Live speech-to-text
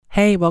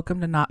Hey,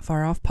 welcome to Not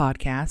Far Off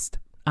Podcast.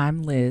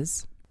 I'm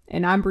Liz.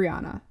 And I'm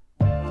Brianna.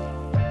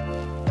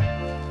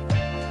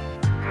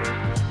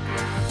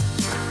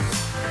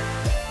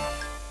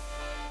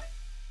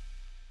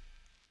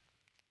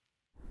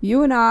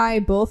 You and I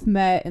both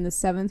met in the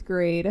 7th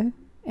grade,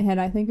 and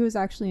I think it was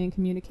actually in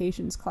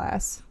communications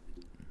class.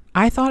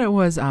 I thought it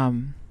was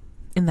in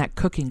that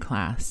cooking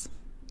class.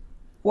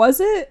 Was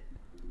it?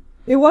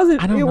 It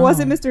wasn't. I don't it know.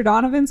 wasn't Mr.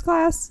 Donovan's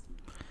class.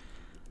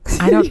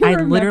 I You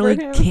literally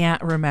remember him?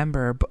 can't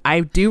remember. But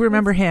I do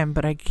remember him,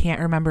 but I can't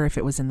remember if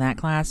it was in that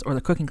class or the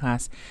cooking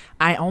class.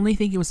 I only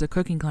think it was the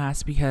cooking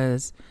class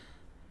because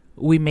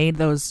we made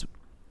those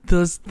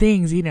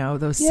things, you know,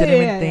 those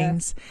cinnamon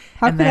things.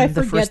 How and could then I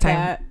the forget first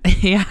time,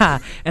 that? yeah.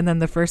 And then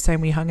the first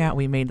time we hung out,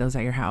 we made those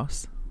at your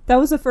house. That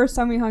was the first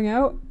time we hung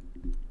out.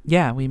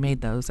 Yeah, we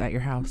made those at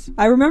your house.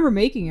 I remember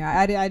making it.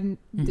 I didn't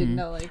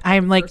know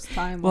I'm the like, first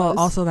time well, was.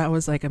 also that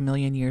was like a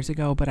million years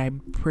ago, but I'm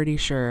pretty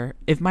sure,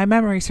 if my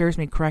memory serves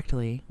me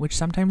correctly, which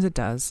sometimes it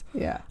does,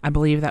 Yeah. I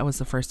believe that was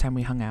the first time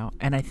we hung out.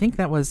 And I think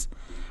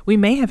we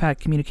may have had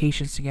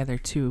communications together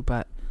too,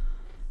 but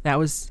that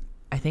was,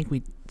 I think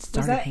we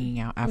started hanging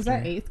out after. Was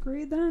that 8th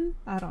grade then?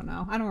 I don't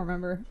know. I don't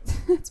remember.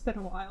 It's been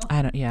a while.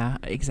 Yeah,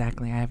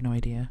 exactly. I have no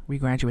idea. We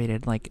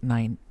graduated like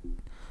 11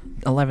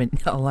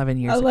 years ago.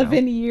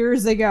 11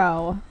 years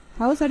ago.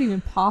 How is that even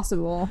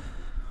possible?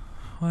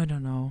 I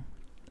don't know.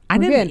 We're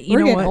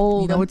getting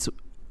old. You know what's,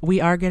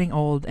 we are getting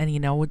old, and you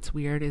know what's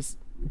weird is,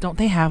 don't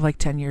they have like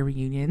 10-year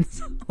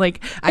reunions?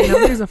 Like, I know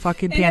there's a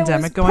fucking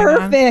pandemic going on.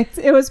 Perfect.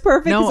 It was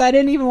perfect because No. I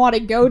didn't even want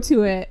to go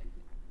to it.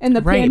 And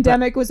the Right,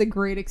 pandemic was a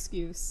great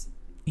excuse.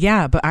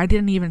 Yeah, but I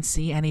didn't even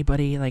see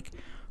anybody like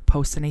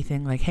post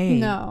anything like, hey.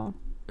 No.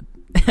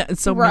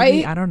 So right?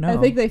 maybe, I don't know. I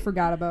think they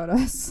forgot about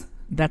us.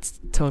 That's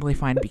totally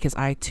fine because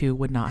I too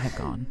would not have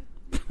gone.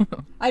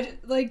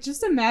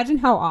 Just imagine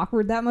how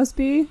awkward that must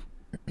be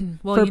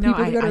Well, for you know,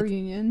 people to go to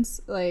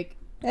reunions. Like,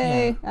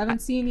 hey, I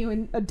haven't seen you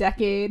in a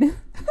decade.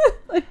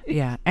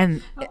 yeah,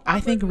 and I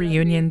think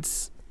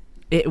reunions,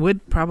 it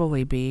would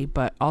probably be,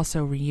 but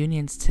also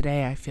reunions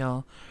today, I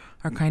feel,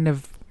 are kind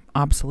of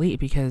obsolete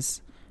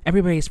because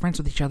everybody's friends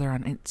with each other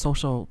on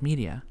social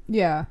media.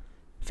 Yeah.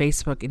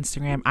 Facebook,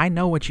 Instagram. I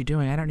know what you're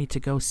doing. I don't need to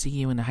go see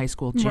you in the high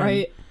school gym.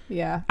 Right.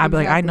 Yeah. I'd be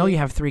like, I know exactly. you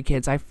have 3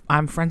 kids.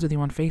 I'm friends with you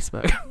on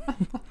Facebook.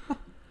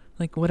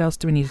 Like, what else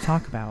do we need to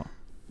talk about?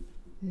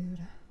 Dude.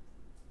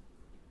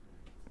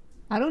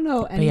 I don't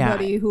know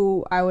anybody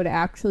who I would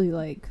actually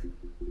like,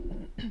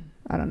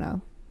 I don't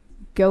know,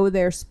 go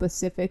there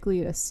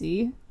specifically to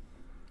see.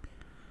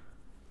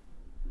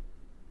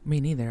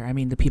 Me neither. I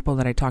mean, the people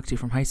that I talked to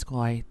from high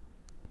school, I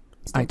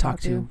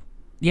talked to.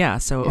 Yeah,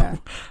 so Yeah.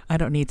 I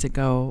don't need to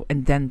go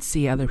and then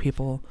see other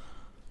people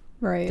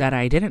Right. that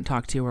I didn't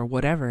talk to or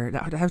whatever.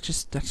 That's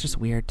just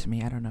weird to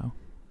me. I don't know.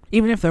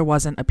 Even if there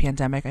wasn't a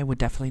pandemic, I would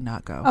definitely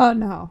not go. Oh,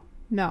 no.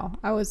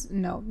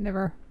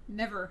 Never.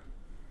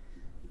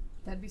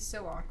 That'd be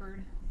so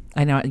awkward.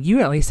 I know. You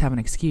at least have an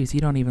excuse.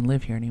 You don't even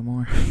live here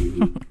anymore.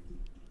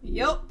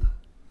 Yup.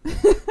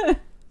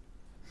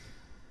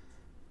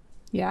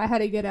 Yeah, I had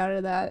to get out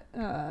of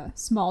that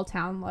small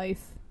town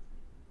life.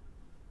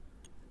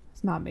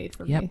 It's not made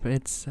for me. Yep,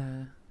 it's...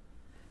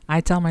 I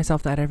tell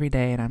myself that every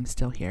day, and I'm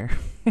still here.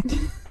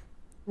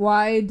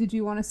 Why did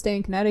you want to stay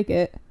in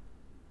Connecticut?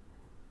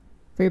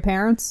 For your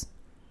parents?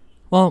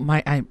 Well,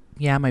 my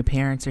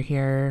parents are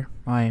here.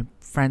 My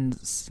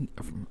friends,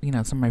 you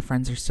know, some of my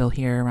friends are still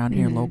here around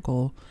here,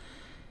 local.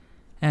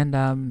 And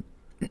I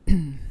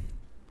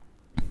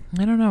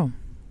don't know.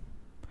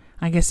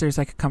 I guess there's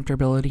like a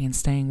comfortability in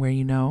staying where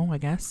you know, I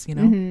guess, you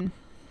know. Mm-hmm.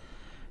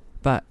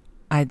 But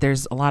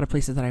there's a lot of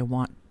places that I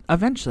want.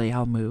 Eventually,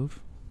 I'll move.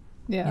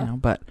 Yeah. You know,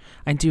 but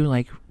I do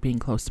like being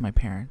close to my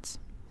parents.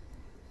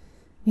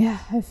 Yeah,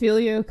 I feel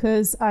you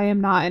because I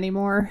am not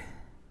anymore.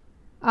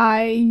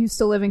 I used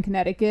to live in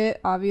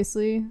Connecticut,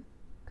 obviously,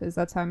 because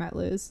that's how I met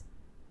Liz.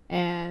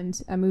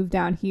 And I moved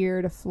down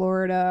here to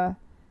Florida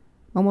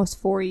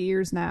almost 4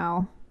 years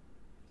now.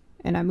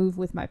 And I moved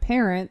with my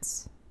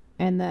parents.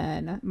 And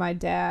then my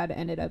dad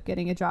ended up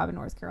getting a job in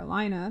North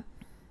Carolina.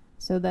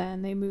 So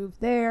then they moved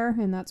there,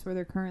 and that's where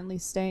they're currently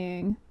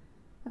staying.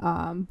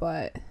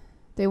 But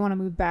they want to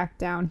move back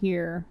down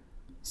here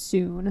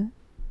soon.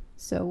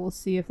 So we'll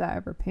see if that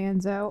ever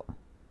pans out.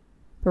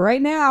 But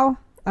right now,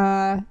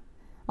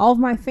 all of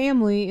my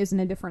family is in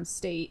a different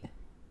state.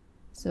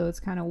 So it's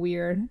kind of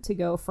weird to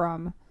go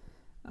from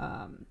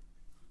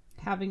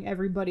having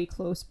everybody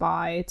close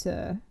by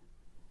to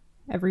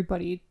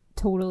everybody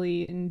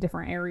totally in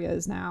different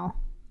areas now.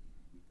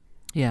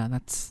 Yeah,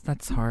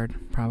 that's hard.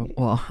 Probably.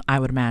 Well, I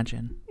would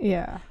imagine.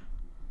 Yeah.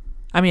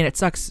 I mean, it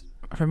sucks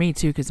for me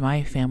too because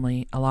my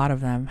family, a lot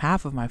of them,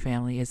 half of my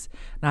family is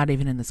not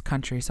even in this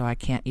country, so I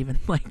can't even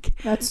like.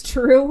 That's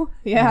true.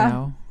 Yeah. You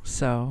know,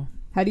 so.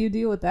 How do you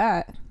deal with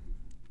that?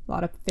 A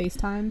lot of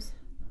FaceTimes?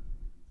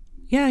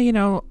 Yeah, you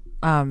know,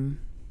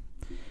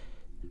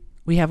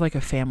 we have like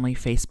a family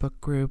Facebook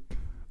group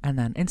and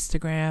then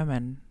Instagram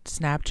and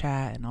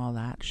Snapchat and all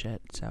that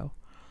shit. So,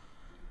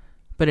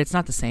 But it's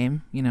not the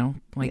same, you know,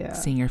 like Yeah.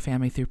 seeing your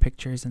family through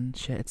pictures and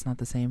shit. It's not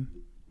the same.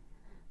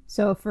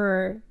 So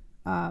for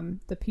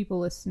the people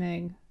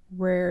listening,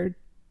 where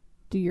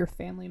do your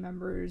family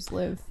members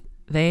live?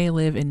 They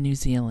live in New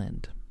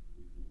Zealand.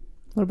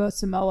 What about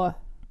Samoa?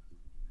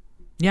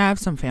 Yeah, I have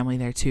some family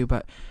there too,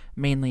 but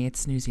mainly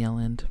it's New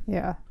Zealand.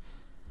 Yeah.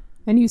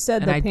 And you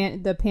said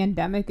And the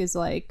pandemic is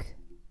like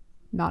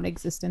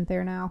non-existent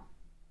there now.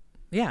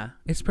 Yeah,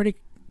 it's pretty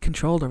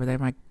controlled over there.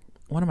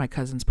 One of my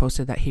cousins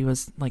posted that he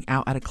was like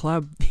out at a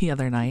club the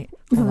other night.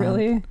 Hold on.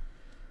 Really?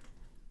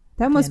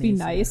 That must be Pennies,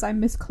 nice. I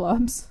miss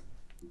clubs.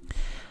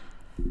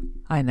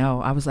 I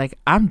know. I was like,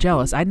 I'm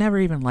jealous. I never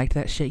even liked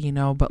that shit, you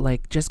know, but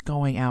like just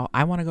going out,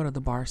 I want to go to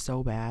the bar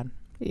so bad,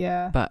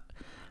 Yeah. but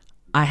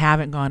I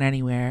haven't gone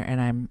anywhere,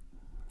 and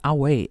I'll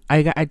wait.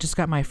 I just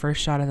got my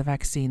first shot of the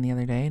vaccine the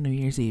other day, New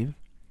Year's Eve.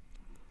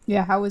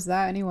 Yeah, how was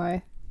that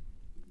anyway?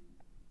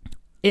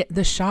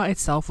 The shot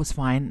itself was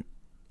fine.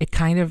 It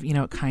kind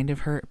of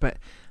hurt, but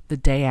the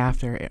day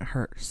after it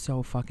hurt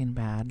so fucking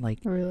bad. Like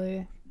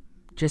Really?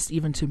 just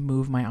even to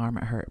move my arm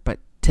it hurt. But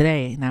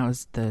today, now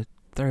is the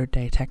third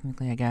day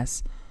technically, I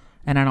guess,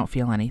 and I don't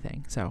feel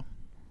anything, so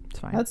it's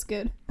fine. That's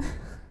good.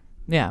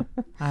 Yeah,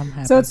 I'm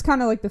happy. So it's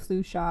kind of like the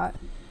flu shot.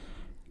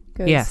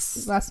 'Cause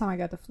Yes. last time I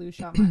got the flu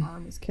shot, my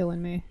arm was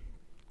killing me.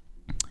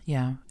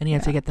 Yeah, and you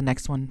have to Yeah. get the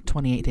next one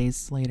 28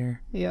 days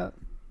later. Yep.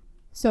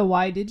 So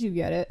why did you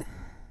get it?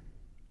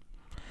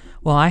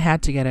 Well, I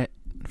had to get it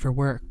for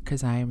work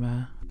because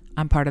I'm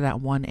part of that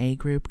 1A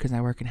group because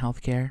I work in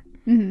healthcare.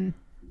 Mm-hmm.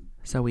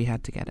 So we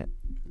had to get it.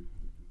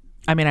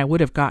 I mean, I would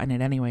have gotten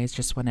it anyways,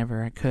 just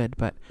whenever I could,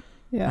 but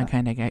Yeah. I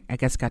kind of, I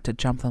guess, got to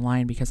jump the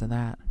line because of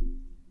that.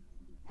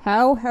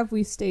 How have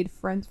we stayed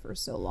friends for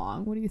so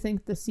long? What do you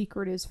think the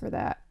secret is for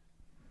that?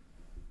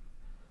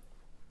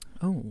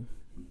 Oh.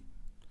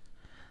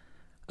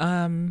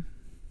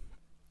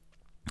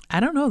 I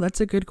don't know.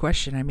 That's a good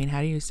question. I mean,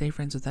 how do you stay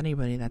friends with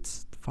anybody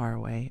that's far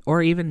away,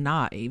 or even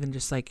not, even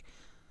just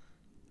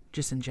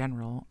in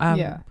general?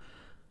 Yeah.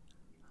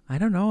 I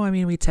don't know. I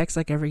mean, we text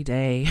like every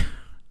day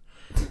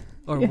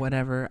or Yeah.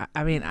 whatever.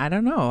 I mean, I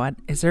don't know.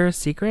 Is there a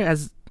secret?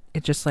 As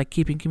it's just like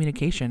keeping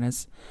communication,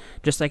 as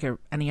just like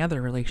any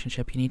other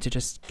relationship, you need to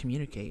just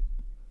communicate.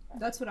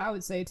 That's what I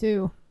would say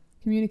too.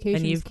 Communication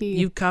And is key.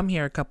 you've come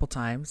here a couple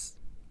times,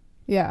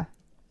 Yeah.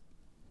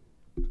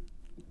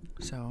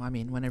 so I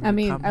mean, whenever I you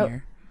mean, come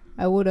here,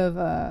 I would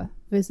have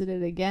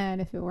visited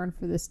again if it weren't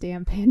for this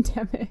damn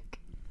pandemic.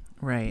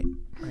 right.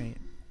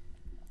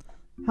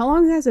 How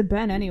long has it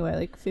been anyway?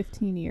 Like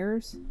 15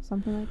 years?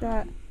 Something like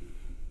that?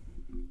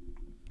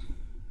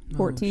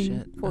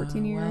 14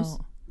 years?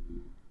 Well,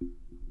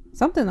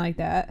 Something like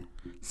that.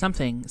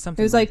 something. It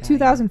was like like that,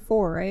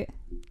 2004, right?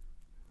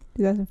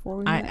 2004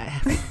 we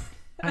met?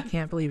 I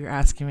can't believe you're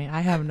asking me.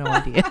 I have no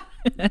idea.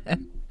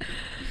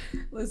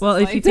 Listen, well,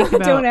 if you think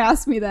don't about-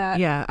 ask me that.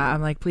 Yeah,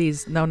 I'm like,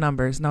 please, no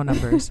numbers.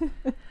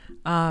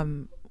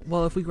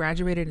 Well, if we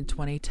graduated in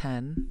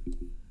 2010,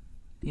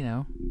 you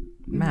know,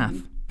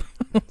 math.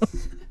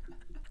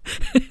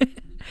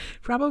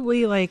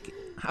 Probably like,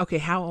 okay,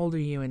 how old are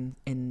you in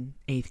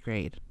 8th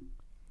grade?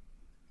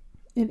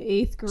 In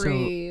 8th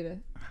grade,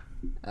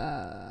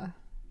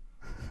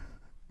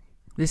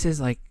 This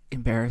is like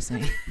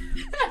embarrassing.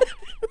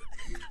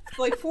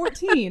 like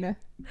 14.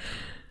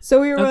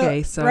 So we were,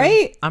 Okay, so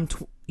right? I'm,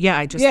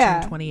 I just Yeah.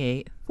 turned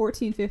 28.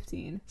 14,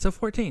 15. So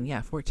 14,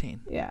 yeah,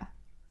 14. Yeah.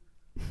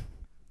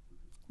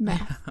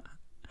 Math.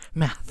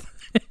 Math.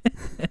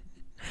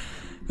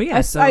 But yeah,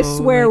 I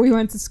swear like, we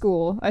went to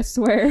school. I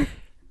swear.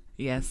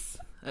 yes,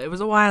 it was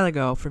a while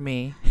ago for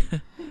me,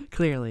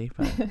 clearly,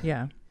 but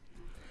yeah.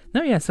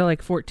 No, yeah, so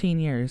like 14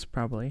 years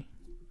probably.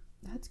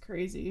 That's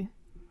crazy.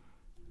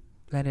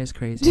 That is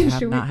crazy. I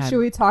have not had. Should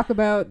we talk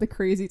about the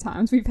crazy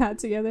times we've had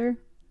together?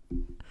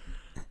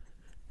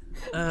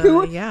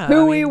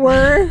 Who we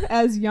were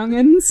as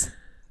youngins?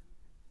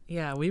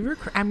 Yeah, we were.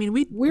 I mean,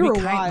 we were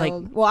kind,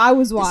 wild. Like, well, I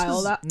was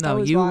wild. no, I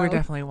was you wild. were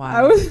definitely wild.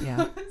 I was,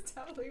 yeah, I was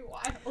totally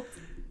wild.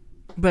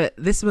 but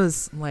this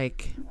was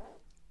like,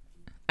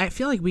 I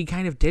feel like we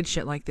kind of did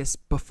shit like this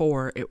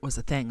before it was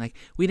a thing. Like,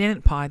 we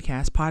didn't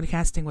podcast.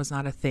 Podcasting was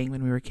not a thing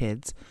when we were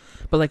kids,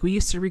 but like we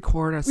used to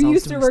record ourselves. We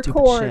used to doing stupid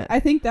record. shit.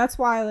 I think that's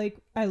why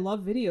I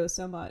love video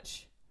so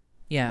much.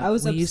 Yeah, I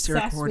was we obsessed used to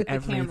record with the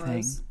everything.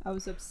 cameras. I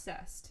was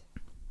obsessed.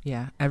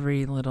 Yeah,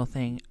 every little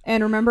thing.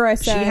 And remember I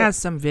said She has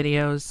some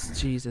videos.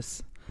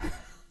 Jesus.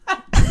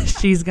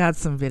 She's got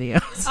some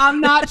videos.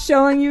 I'm not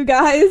showing you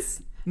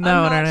guys.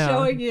 No, I'm not no.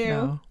 showing you.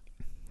 No.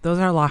 Those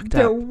are locked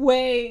They're up.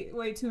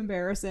 way too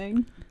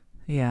embarrassing.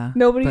 Yeah.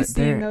 Nobody's but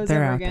seeing those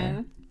they're ever out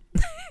again.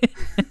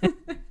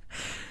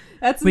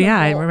 That's in But the yeah,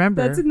 I vault.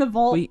 remember. That's in the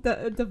vault. We-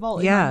 The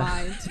vault Yeah. in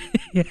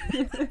my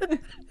mind.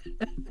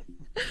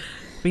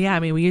 But yeah, I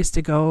mean, we used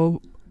to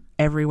go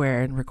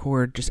everywhere and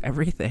record just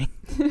everything.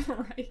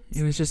 Right.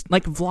 It was just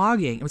like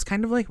vlogging. It was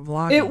kind of like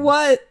vlogging. It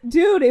was,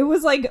 dude. It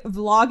was like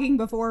vlogging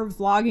before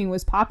vlogging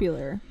was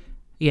popular.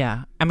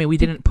 Yeah. I mean, we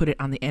didn't put it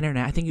on the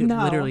internet. I think it was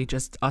No. literally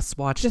just us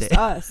watched Just it.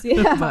 us,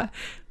 yeah.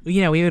 But,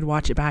 you know, we would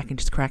watch it back and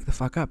just crack the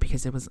fuck up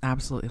because it was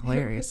absolutely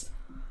hilarious.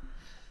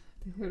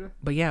 Dude.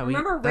 But yeah,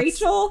 Remember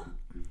Rachel?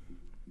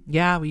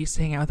 Yeah, we used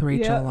to hang out with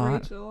Rachel a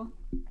lot. Rachel.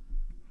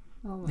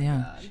 Oh my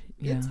god.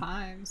 Good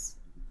times.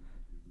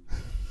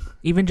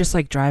 Even just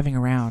like driving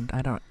around,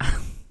 I'd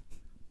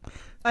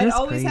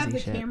always have the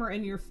camera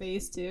in your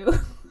face too.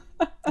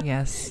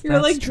 Yes. You're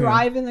like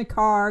driving the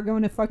car,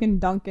 going to fucking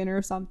Dunkin'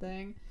 or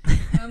something.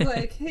 I'm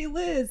like, hey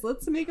Liz,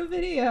 let's make a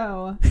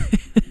video.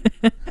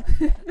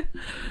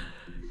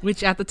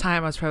 Which at the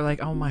time I was probably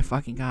like, oh my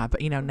fucking god.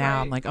 But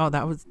now I'm like, oh,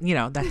 that was,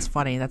 that's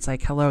funny. That's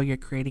like, hello, you're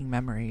creating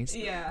memories.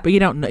 Yeah. But you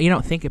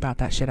don't think about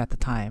that shit at the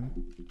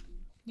time.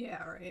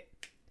 Yeah, right.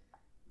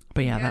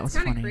 But yeah, that was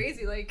funny. It's kind of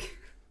crazy. Like,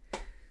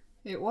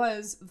 it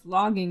was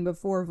vlogging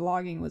before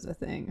vlogging was a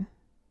thing.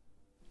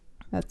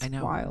 That's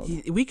wild.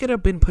 We could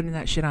have been putting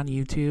that shit on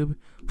YouTube.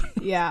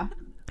 Yeah.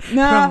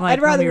 No,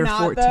 I'd rather we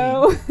not 14.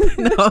 Though.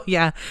 No,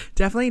 yeah,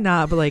 definitely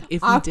not. But like,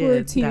 if awkward we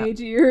did, teenage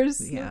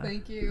years. Yeah, no,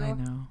 thank you. I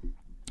know.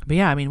 But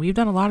yeah, I mean, we've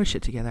done a lot of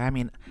shit together. I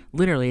mean,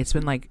 literally, it's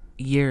been like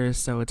years,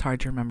 so it's hard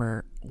to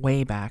remember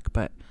way back.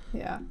 But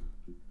yeah.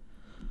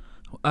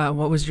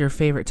 What was your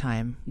favorite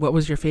time? What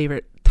was your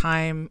favorite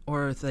time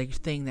or like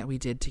thing that we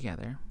did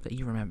together that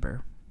you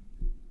remember?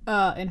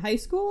 In high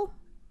school?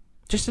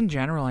 Just in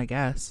general, I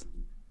guess.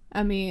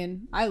 I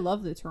mean, I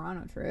love the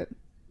Toronto trip.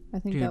 I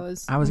think that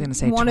was I was gonna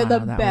say one Toronto.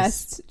 of the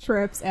best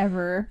trips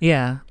ever.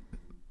 Yeah.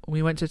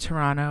 We went to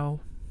Toronto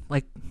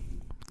like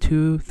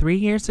 2-3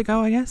 years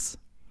ago, I guess.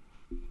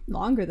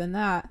 Longer than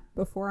that,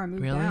 before I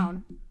moved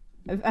down.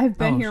 I've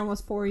been here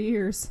almost 4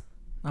 years.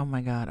 Oh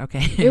my god,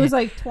 okay. It was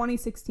like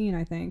 2016,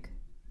 I think.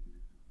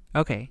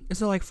 Okay.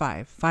 So like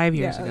 5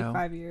 years ago. Like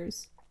 5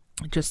 years.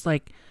 Just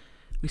like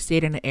we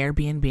stayed in an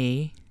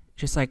Airbnb,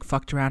 just like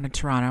fucked around in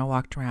Toronto,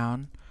 walked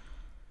around.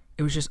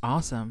 It was just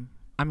awesome.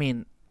 I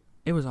mean,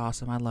 it was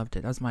awesome. I loved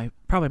it. That was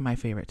probably my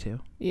favorite too.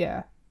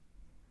 Yeah.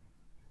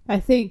 I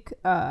think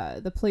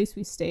the place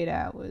we stayed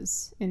at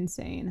was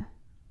insane.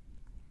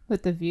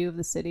 With the view of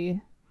the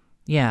city.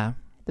 Yeah.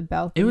 The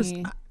balcony. It was,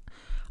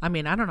 I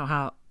mean, I don't know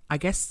how, I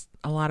guess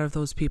a lot of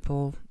those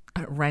people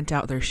rent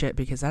out their shit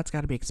because that's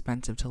got to be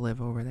expensive to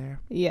live over there.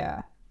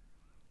 Yeah.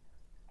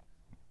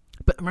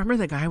 But remember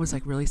the guy was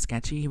like really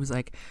sketchy? He was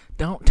like,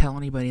 don't tell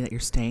anybody that you're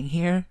staying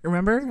here.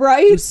 Remember?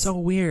 Right. It was so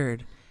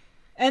weird.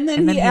 And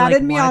then he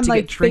added me on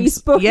like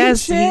Facebook and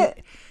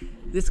shit.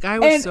 This guy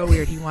was so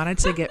weird. He wanted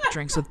to get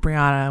drinks with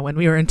Brianna when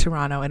we were in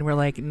Toronto, and we're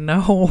like,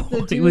 no.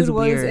 The dude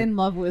was in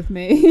love with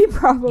me,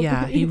 probably.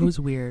 Yeah, he was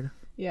weird.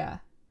 Yeah.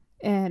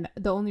 And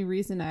the only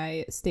reason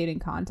I stayed in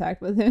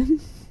contact with him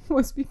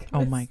was because...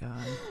 Oh my god.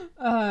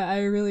 I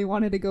really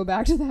wanted to go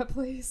back to that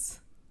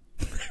place.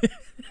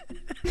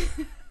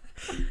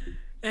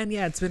 And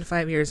yeah, it's been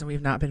 5 years and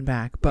we've not been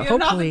back. But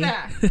hopefully...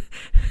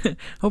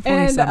 hopefully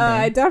and,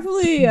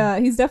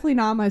 someday. He's definitely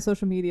not on my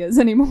social medias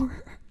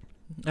anymore.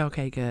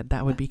 Okay, good.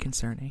 That would be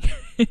concerning.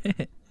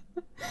 Yeah.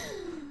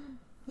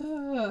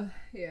 But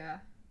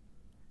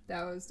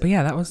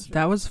yeah,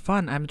 that was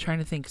fun. I'm trying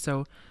to think.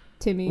 So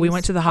Timmy's. We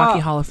went to the Hockey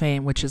Hall of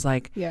Fame, which is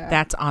like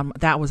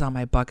that was on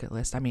my bucket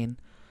list. I mean,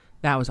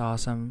 that was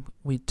awesome.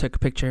 We took a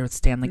picture with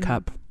Stanley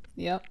Cup.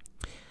 Yep.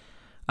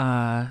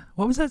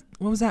 What was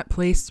that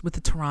place with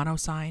the Toronto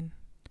sign?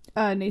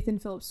 Nathan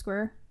Phillips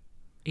Square.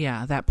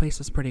 Yeah, that place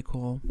was pretty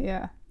cool.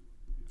 Yeah.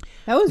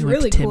 That was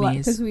really cool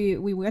because we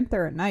went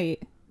there at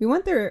night. We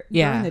went there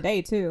during the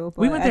day too.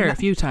 But we went there a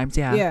few times,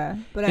 yeah. Yeah,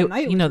 but at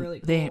night it was really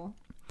cool.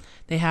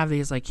 They have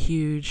these like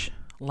huge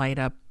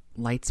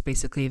lights,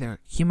 basically. They're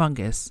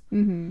humongous.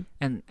 Mm-hmm.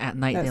 And at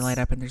night they light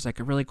up and there's like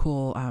a really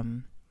cool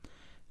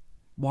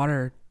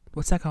water,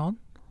 what's that called?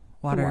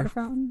 Water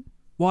fountain?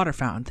 Water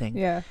fountain thing.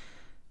 Yeah.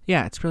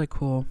 Yeah, it's really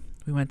cool.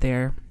 We went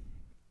there.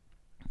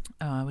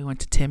 We went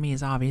to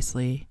Timmy's,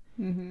 obviously.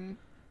 Mm-hmm.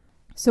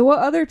 So what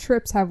other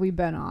trips have we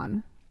been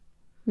on?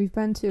 We've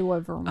been to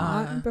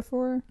Vermont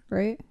before,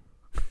 right?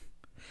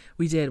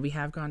 We did. We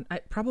have gone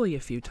probably a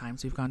few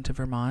times. We've gone to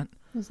Vermont.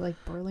 It was like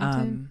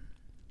Burlington.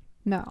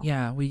 No.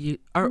 Yeah, we've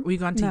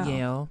gone to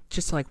Yale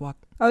just to like walk.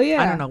 Oh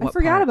yeah, I don't know what. I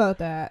forgot about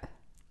that.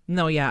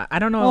 No, yeah, I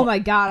don't know. Oh my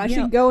god, I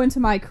should go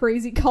into my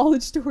crazy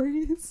college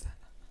stories.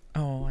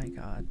 Oh my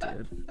god,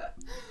 dude.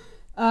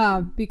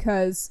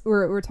 Because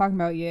we're talking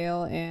about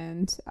Yale,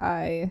 and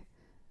I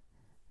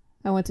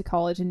went to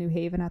college in New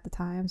Haven at the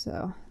time,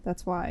 so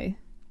that's why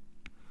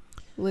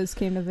Liz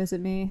came to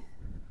visit me.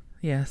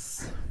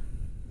 Yes.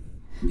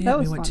 Yeah,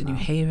 we went to New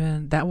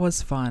Haven. That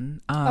was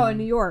fun. In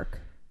New York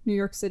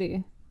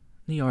City.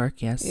 New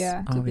York, yes.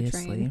 Yeah,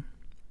 obviously. Took the train.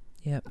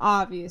 Yep.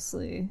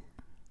 Obviously.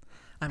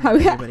 I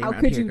mean, how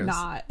could you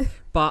not?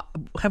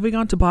 Have we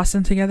gone to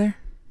Boston together?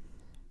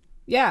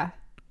 Yeah.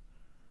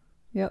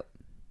 Yep.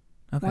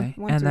 Okay.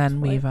 And then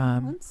we've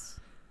once?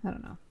 I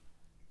don't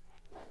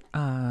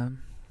know.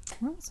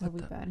 Where else have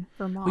we been?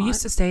 Vermont. We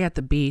used to stay at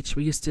the beach.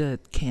 We used to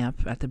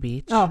camp at the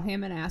beach. Oh,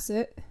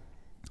 Hammonasset.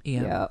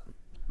 Yeah. Yep.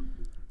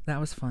 That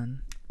was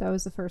fun. That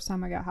was the first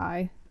time I got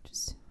high.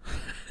 Just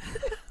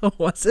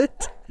was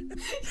it?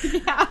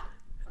 Yeah.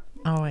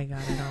 Oh my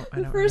god, I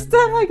don't. The first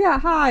time I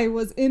got high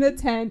was in a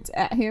tent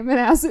at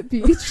Hammonasset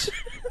Beach.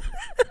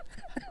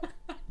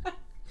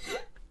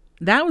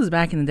 That was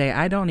back in the day.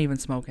 I don't even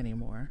smoke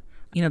anymore.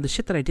 You know, the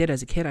shit that I did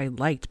as a kid, I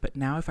liked. But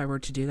now if I were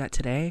to do that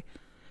today,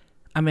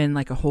 I'm in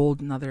like a whole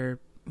nother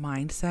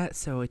mindset.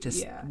 So it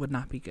just would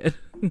not be good.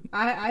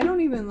 I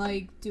don't even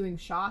like doing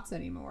shots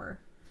anymore.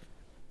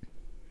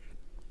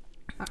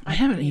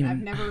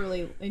 I've never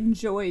really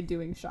enjoyed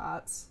doing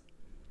shots.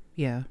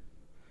 Yeah.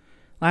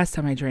 Last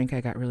time I drank,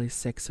 I got really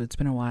sick. So it's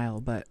been a while.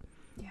 But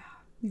yeah,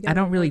 I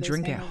don't really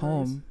drink at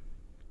home.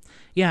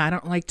 Yeah, I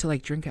don't like to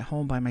like drink at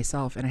home by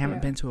myself, and I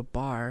haven't been to a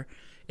bar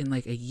in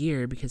like a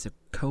year because of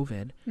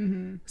COVID.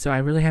 Mm-hmm. So I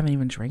really haven't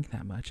even drank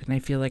that much, and I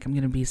feel like I'm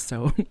gonna be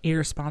so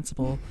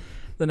irresponsible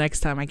the next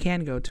time I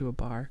can go to a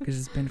bar because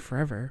it's been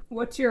forever.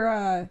 What's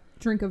your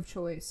drink of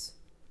choice?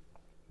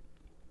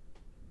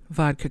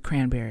 Vodka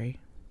cranberry.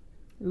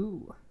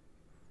 Ooh.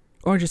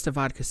 Or just a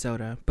vodka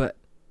soda, but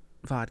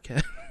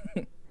vodka.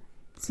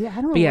 See,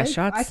 I don't.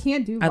 Shots. I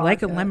can't do. Vodka. I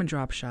like a lemon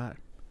drop shot.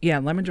 Yeah,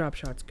 lemon drop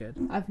shot's good.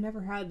 I've never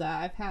had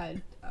that. I've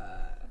had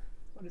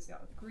what is it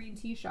called? Green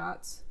tea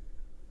shots.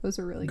 Those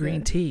are really Green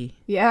good. tea?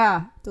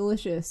 Yeah,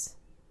 delicious.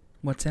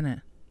 What's in it?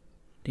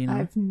 Do you know? I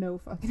have no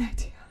fucking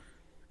idea.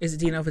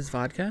 Do you know if it's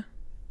vodka?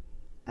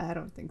 I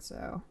don't think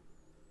so.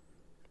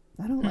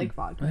 I don't like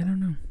vodka. I don't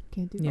know.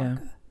 Can't do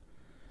vodka.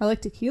 I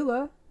like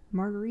tequila,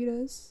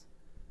 margaritas.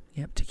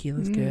 Yep,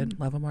 tequila's good.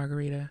 Love a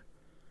margarita.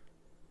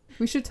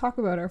 We should talk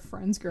about our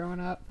friends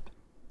growing up.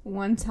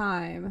 One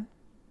time,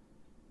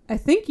 I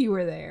think you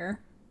were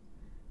there.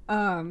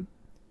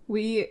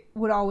 We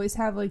would always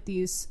have like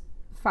this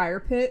fire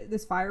pit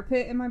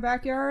in my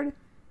backyard,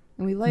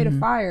 and we light a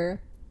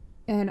fire,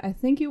 and I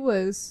think it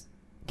was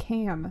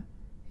Cam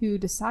who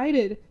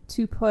decided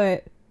to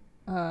put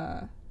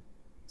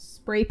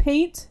spray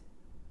paint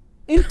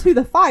into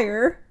the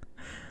fire.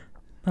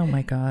 Oh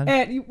my god.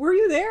 And were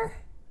you there?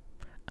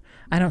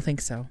 I don't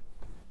think so.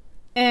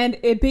 And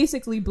it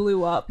basically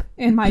blew up,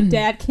 and my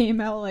dad came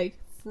out like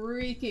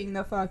freaking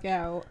the fuck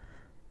out.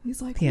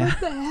 He's like, what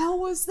the hell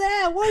was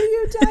that? What are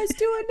you guys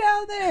doing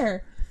down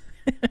there?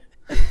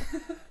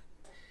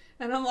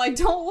 And I'm like,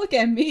 don't look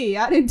at me.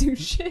 I didn't do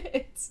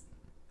shit.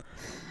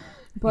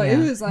 But it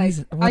was like,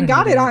 I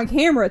got it on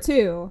camera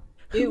too.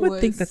 Who would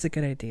think that's a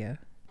good idea?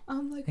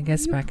 I'm like, I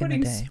guess back in the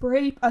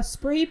day. A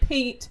spray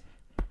paint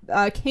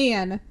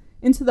can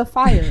into the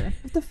fire.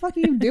 What the fuck are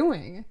you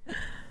doing?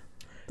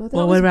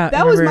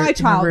 That was my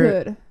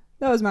childhood.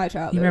 That was my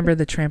childhood. You remember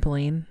the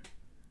trampoline?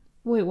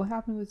 Wait, what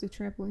happened with the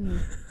trampoline?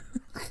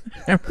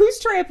 Whose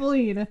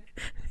trampoline?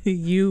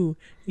 You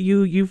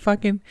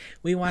fucking.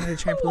 We wanted a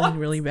trampoline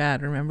really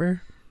bad,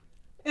 remember?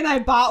 And I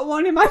bought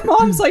one, and my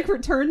mom's like,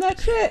 return that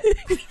shit.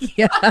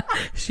 Yeah.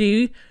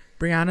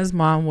 Brianna's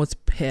mom was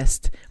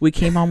pissed. We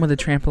came home with a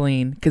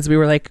trampoline because we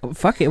were like,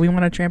 fuck it, we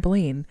want a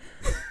trampoline.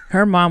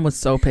 Her mom was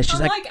so pissed. She's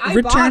like,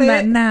 return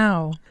that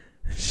now.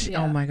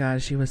 Oh my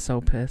god, she was so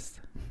pissed.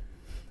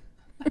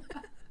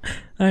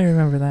 I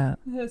remember that.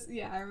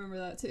 I remember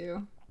that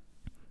too.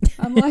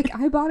 I'm like,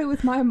 I bought it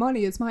with my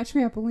money. It's my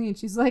trampoline.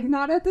 She's like,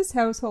 not at this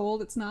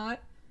household. It's not.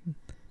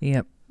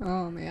 Yep.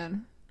 Oh,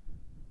 man.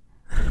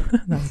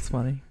 That was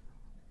funny.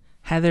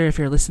 Heather, if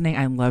you're listening,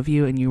 I love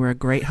you, and you were a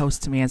great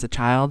host to me as a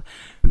child,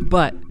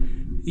 but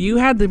you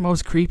had the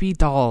most creepy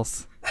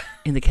dolls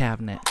in the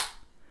cabinet.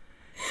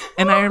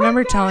 And I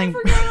remember telling... I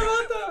forgot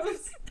about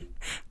those.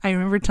 I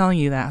remember telling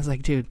you that. I was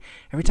like, dude,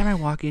 every time I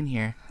walk in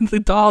here, the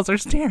dolls are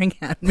staring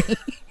at me.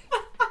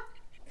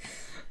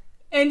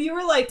 And you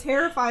were like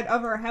terrified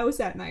of our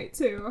house at night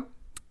too.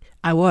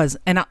 I was,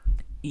 and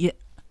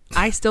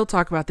I still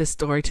talk about this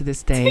story to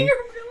this day.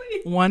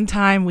 Really? One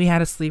time we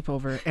had a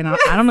sleepover, and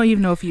I don't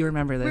even know if you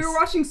remember this. We were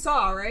watching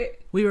Saw, right?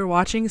 We were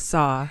watching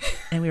Saw,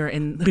 and we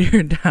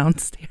were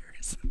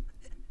downstairs.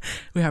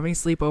 We were having a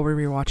sleepover.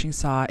 We were watching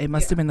Saw. It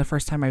must have been the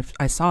first time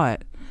I saw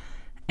it,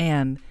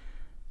 and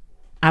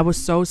I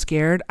was so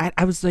scared.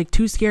 I was like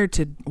too scared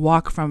to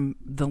walk from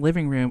the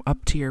living room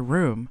up to your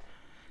room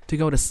to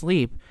go to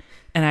sleep.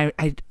 And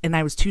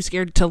I was too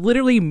scared to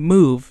literally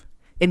move,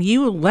 and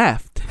you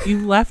left.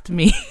 You left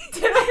me.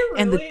 Did I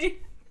really?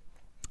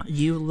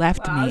 You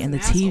left me, and the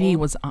TV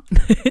was on.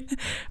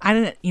 I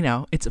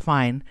didn't, it's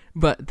fine,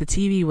 but the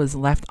TV was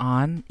left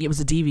on. It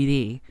was a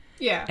DVD.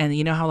 Yeah. And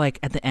you know how like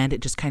at the end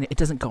it just it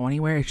doesn't go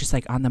anywhere. It's just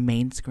like on the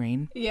main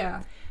screen.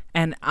 Yeah.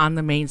 And on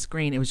the main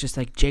screen, it was just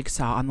like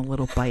Jigsaw on the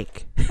little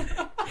bike.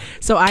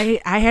 So I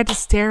had to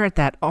stare at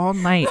that all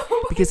night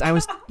because I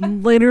was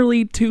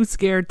literally too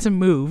scared to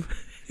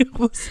move. It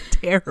was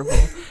terrible.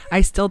 I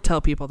still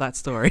tell people that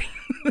story.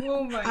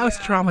 Oh my god. I was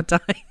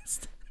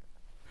traumatized.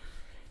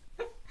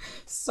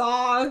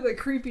 Saw the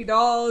creepy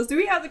dolls. Do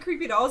we have the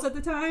creepy dolls at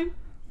the time?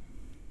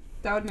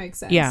 That would make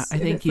sense. Yeah, I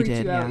think you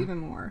did. You out even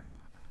more.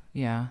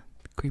 Yeah,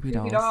 creepy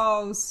dolls. Creepy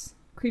dolls.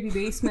 Creepy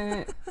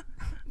basement.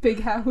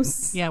 Big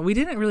house. Yeah, we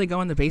didn't really go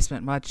in the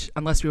basement much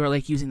unless we were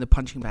like using the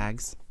punching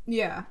bags.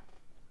 Yeah.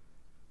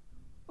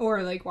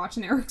 Or like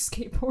watching Eric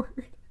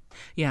skateboard.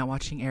 Yeah,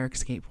 watching Eric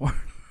skateboard.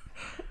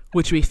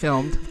 Which we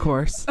filmed, of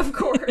course. Of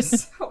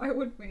course. Why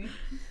would we?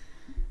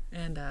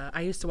 And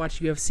I used to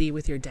watch UFC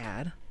with your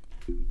dad.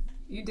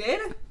 You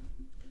did?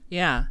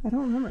 Yeah. I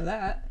don't remember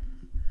that.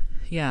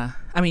 Yeah.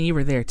 I mean, you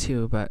were there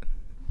too, but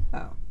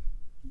Oh.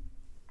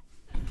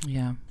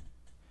 yeah.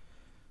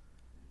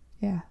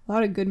 Yeah, a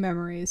lot of good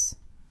memories.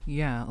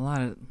 Yeah, a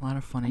lot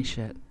of funny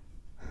shit.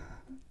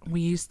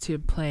 We used to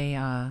play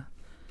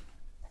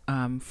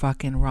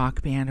fucking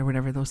Rock Band or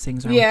whatever those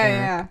things are. Yeah,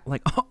 with Eric,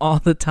 like all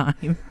the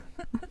time.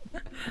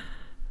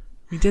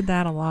 We did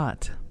that a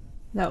lot.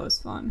 That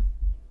was fun.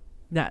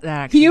 That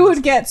actually He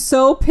would get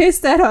so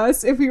pissed at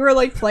us if we were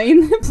like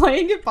playing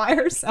it by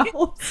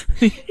ourselves.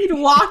 He'd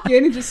walk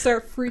in and just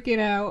start freaking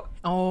out.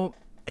 Oh,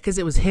 because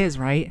it was his,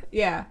 right?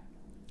 Yeah.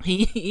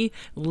 He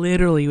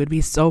literally would be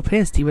so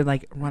pissed. He would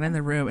like run in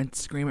the room and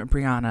scream at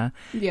Brianna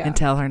and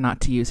tell her not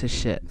to use his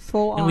shit.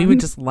 Full and we would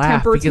just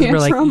laugh because tantrum. we're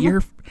like,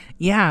 you're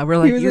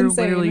insane.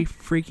 literally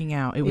freaking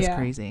out. It was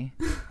crazy.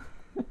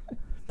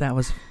 That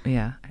was,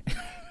 yeah.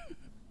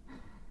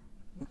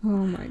 Oh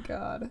my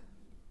God.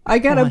 I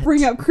gotta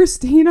bring up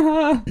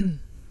Christina.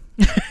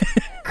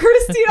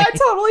 Christina, I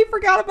totally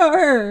forgot about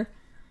her.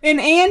 And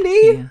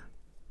Andy. Yeah.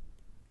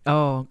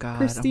 Oh God.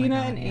 Christina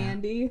God, and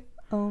Andy.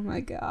 Oh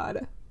my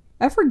God.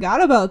 I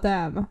forgot about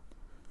them.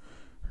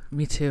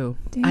 Me too.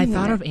 Dang I it.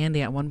 thought of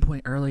Andy at one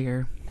point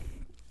earlier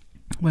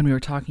when we were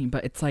talking,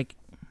 but it's like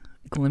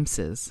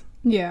glimpses.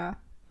 Yeah.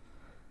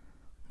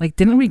 Like,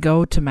 didn't we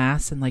go to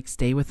Mass and like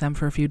stay with them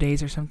for a few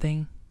days or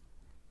something?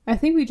 I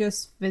think we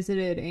just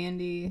visited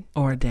Andy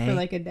Or a day. for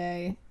like a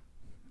day.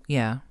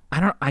 Yeah.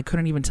 I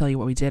couldn't even tell you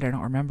what we did. I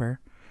don't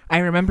remember. I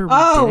remember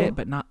we did it,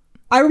 but not.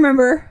 I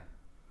remember.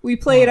 We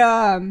played,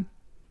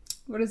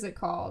 what is it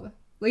called?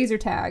 Laser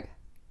tag.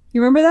 You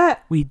remember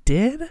that? We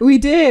did? We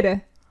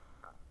did.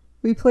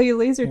 We played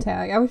laser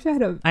tag. I wish I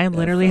had a. I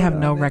literally have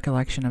photo no of it.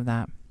 recollection of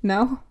that.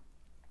 No.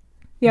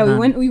 Yeah,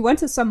 None. we went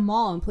to some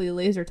mall and played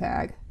laser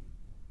tag.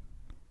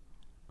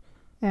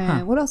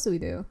 And what else did we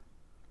do?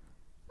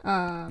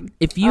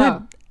 If you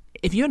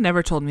had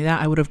never told me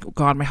that, I would have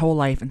gone my whole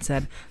life and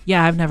said,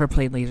 "Yeah, I've never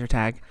played laser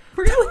tag."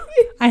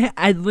 Really?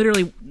 I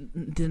literally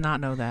did not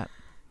know that.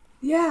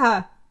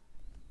 Yeah.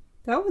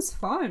 That was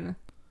fun.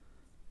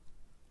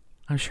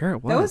 I'm sure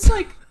it was. That was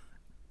like,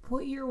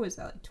 what year was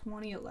that? Like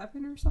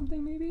 2011 or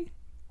something, maybe?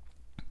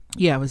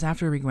 Yeah, it was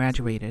after we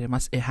graduated.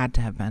 It had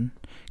to have been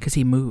because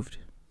he moved.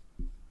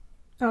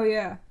 Oh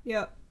yeah,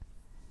 yep.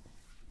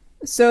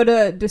 So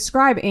to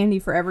describe Andy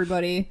for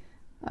everybody,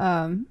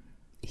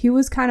 he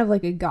was kind of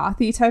like a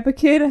gothy type of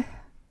kid,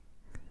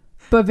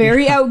 but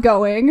very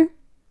outgoing.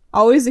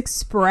 Always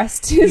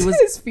expressed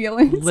his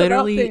feelings.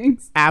 Literally, about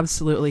things.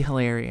 absolutely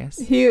hilarious.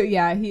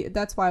 He.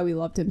 That's why we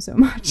loved him so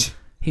much.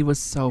 He was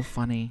so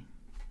funny.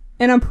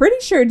 And I'm pretty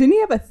sure, didn't he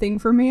have a thing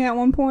for me at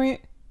one point?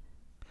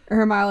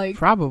 Or am I like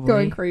probably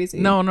going crazy?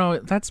 No,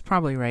 that's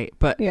probably right.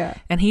 But yeah,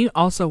 and he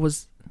also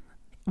was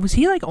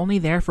he like only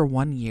there for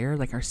 1 year,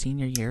 like our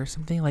senior year or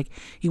something? Like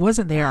he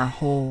wasn't there our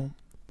whole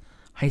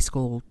high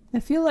school. I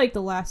feel like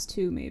the last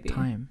two maybe.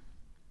 Time.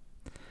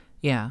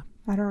 Yeah.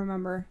 I don't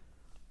remember.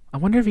 I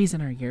wonder if he's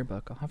in our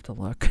yearbook. I'll have to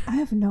look. I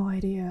have no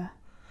idea.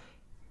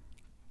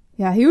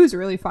 Yeah, he was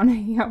really fun to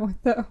hang out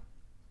with though.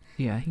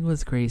 Yeah, he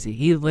was crazy.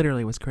 He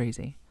literally was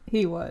crazy.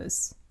 He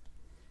was.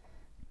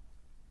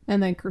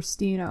 And then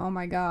Christina, oh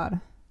my God.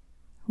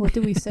 What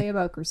did we say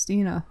about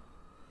Christina?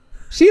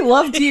 She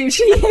loved you.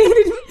 She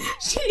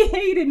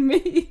hated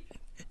me.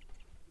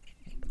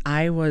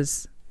 I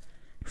was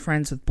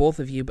friends with both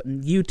of you, but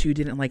you two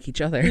didn't like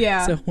each other.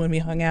 Yeah. So when we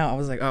hung out, I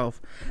was like, oh,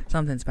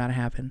 something's about to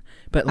happen.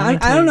 But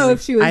I don't know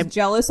if she was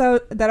jealous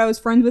that I was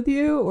friends with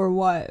you or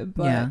what,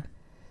 but yeah.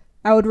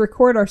 I would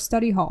record our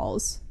study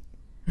halls.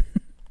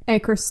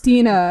 And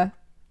Christina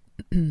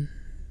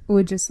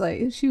would just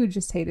she would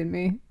just hated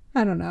me.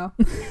 I don't know.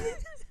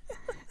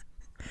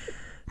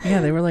 Yeah,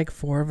 there were like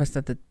 4 of us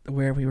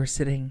where we were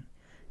sitting.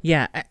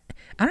 Yeah,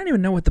 I don't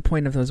even know what the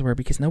point of those were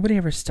because nobody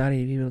ever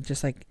studied. We would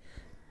just like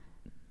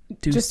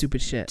do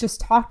stupid shit.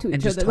 Just talk to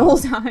each other the whole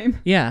time.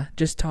 Yeah,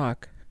 just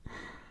talk.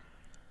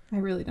 I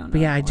really don't know.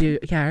 But yeah, I do.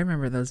 Yeah, I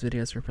remember those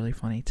videos were really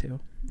funny too.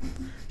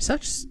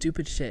 Such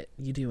stupid shit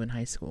you do in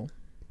high school.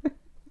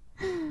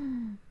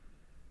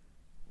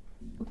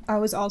 I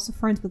was also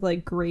friends with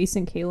like Grace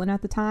and Kaylin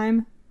at the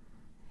time.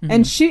 Mm-hmm.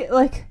 And she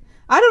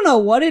I don't know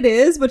what it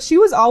is, but she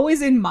was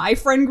always in my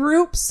friend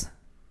groups.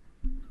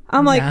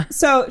 I'm like,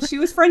 so she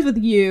was friends with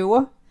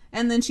you,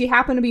 and then she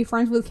happened to be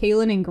friends with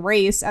Kaylin and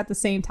Grace at the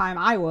same time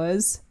I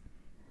was.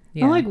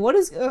 Yeah. I'm like,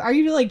 are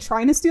you like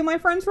trying to steal my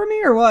friends from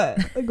me or what?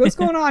 Like, what's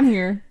going on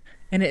here?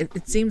 And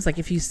it seems like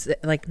if you say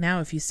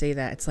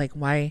that, it's like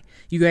why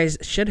you guys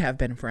should have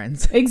been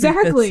friends.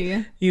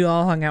 Exactly. You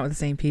all hung out with the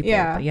same people.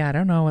 Yeah. But yeah, I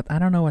don't know what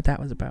that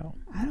was about.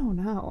 I don't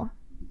know.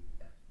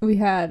 We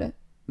had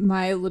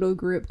my little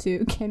group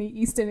too, Kenny,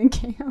 Easton, and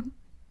Cam.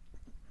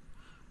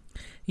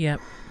 Yep.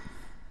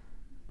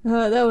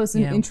 That was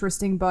an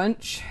interesting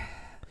bunch.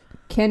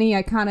 Kenny,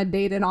 I kind of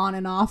dated on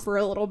and off for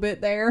a little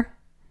bit there.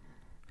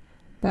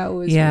 That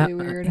was really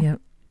weird. Yep.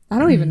 I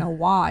don't even know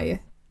why.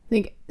 I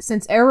think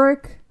since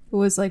Eric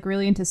was like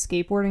really into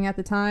skateboarding at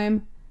the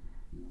time,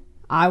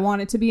 I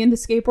wanted to be into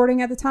skateboarding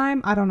at the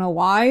time. I don't know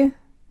why.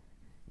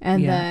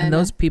 And then and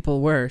those people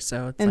were,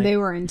 so it's and they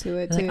were into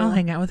it too. Like, I'll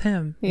hang out with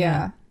him.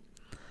 Yeah.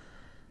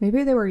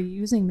 Maybe they were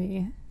using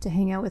me to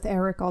hang out with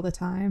Eric all the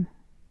time.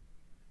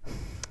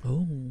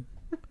 Oh.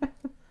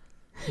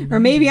 Or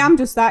maybe I'm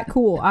just that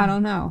cool. I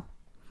don't know.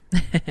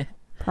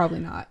 Probably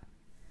not.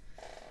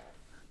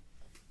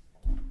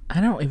 I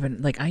don't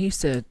even, like, I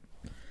used to,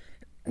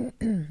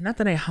 not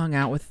that I hung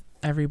out with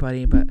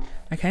everybody, but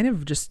I kind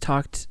of just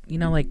talked, you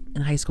know, like,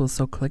 in high school it's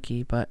so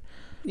cliquey, but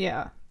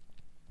Yeah.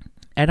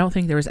 I don't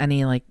think there was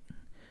any, like,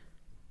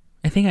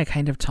 I think I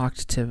kind of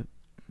talked to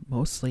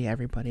mostly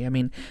everybody. I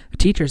mean, the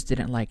teachers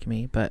didn't like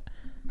me, but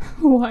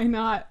Why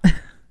not?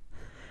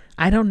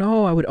 I don't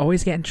know. I would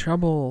always get in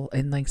trouble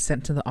and, like,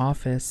 sent to the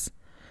office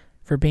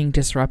for being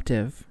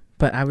disruptive.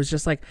 But I was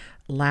just, like,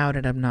 loud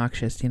and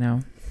obnoxious, you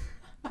know?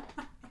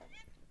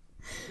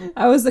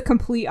 I was the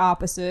complete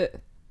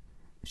opposite.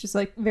 It's just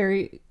like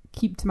very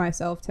keep to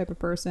myself type of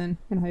person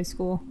in high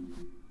school.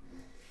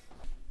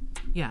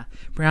 Yeah.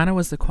 Brianna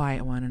was the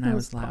quiet one and I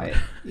was loud. Quiet.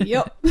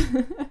 Yep.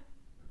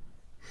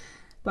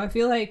 But I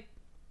feel like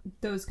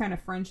those kind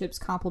of friendships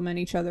complement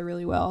each other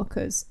really well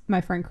because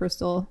my friend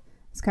Crystal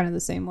is kind of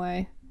the same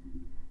way.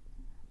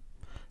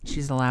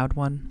 She's the loud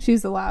one.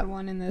 She's the loud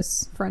one in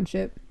this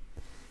friendship.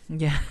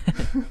 Yeah.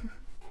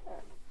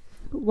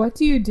 What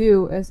do you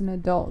do as an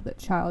adult that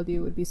child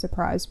you would be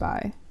surprised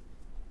by?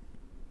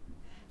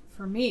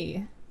 For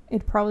me,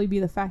 it'd probably be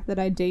the fact that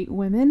I date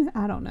women.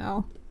 I don't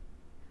know.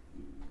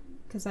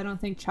 Because I don't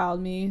think child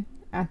me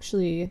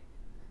actually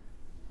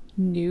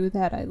knew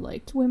that I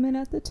liked women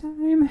at the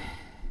time.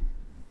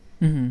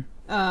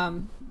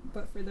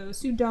 But for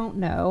those who don't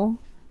know,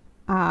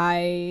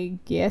 I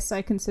guess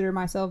I consider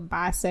myself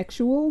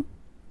bisexual.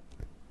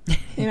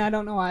 And I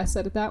don't know why I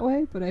said it that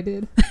way, but I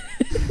did.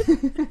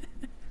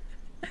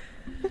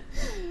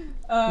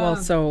 Well,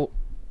 so...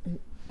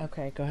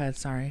 Okay, go ahead.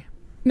 Sorry.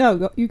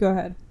 No, you go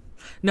ahead.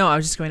 No, I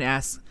was just going to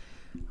ask.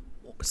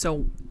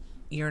 So,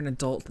 you're an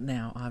adult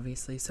now,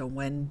 obviously. So,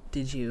 when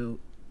would you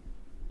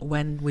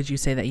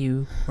say that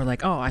you were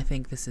like, oh, I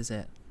think this is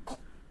it?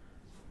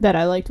 That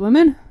I liked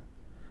women?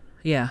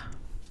 Yeah.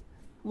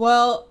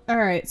 Well, all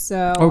right,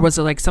 so... Or was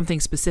it like something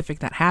specific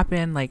that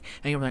happened? Like,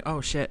 and you were like,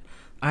 oh, shit,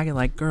 I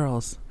like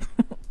girls.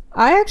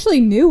 I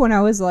actually knew when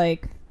I was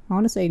like, I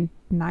want to say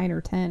 9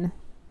 or 10.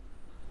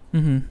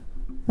 Mm-hmm.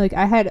 Like,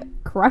 I had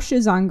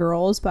crushes on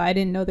girls, but I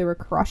didn't know they were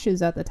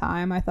crushes at the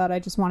time. I thought I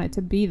just wanted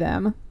to be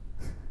them.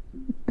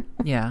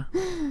 Yeah.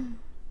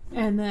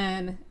 And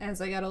then, as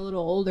I got a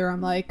little older,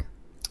 I'm like,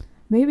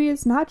 maybe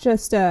it's not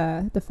just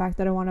the fact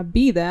that I want to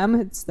be them,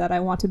 it's that I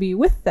want to be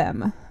with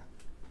them.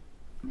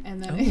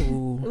 And then...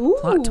 Ooh,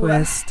 plot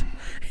twist.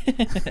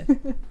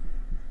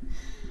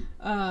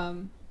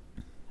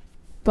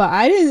 But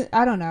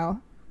I don't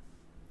know.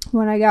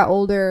 When I got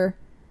older...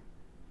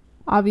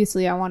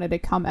 Obviously, I wanted to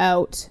come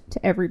out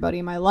to everybody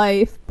in my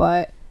life,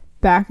 but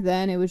back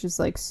then it was just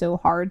like so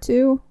hard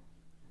to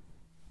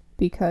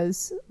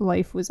because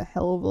life was a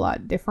hell of a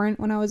lot different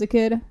when I was a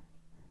kid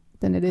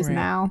than it is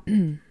now.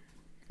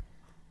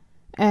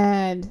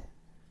 And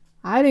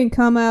I didn't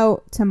come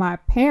out to my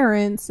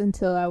parents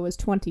until I was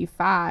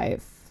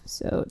 25,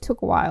 so it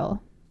took a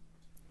while.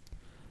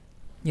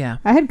 Yeah.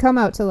 I had come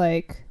out to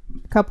like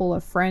a couple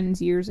of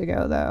friends years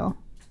ago, though.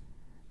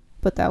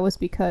 But that was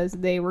because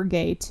they were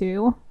gay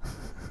too.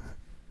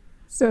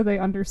 So they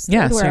understood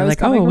where so I was like,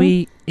 coming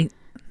from.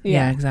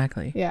 Yeah,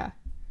 exactly. Yeah.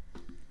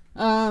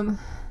 But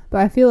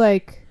I feel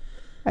like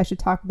I should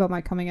talk about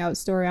my coming out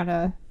story on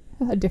a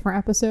different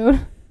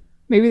episode.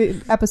 Maybe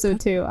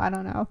episode 2. I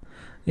don't know.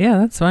 Yeah,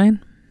 that's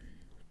fine.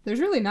 There's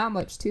really not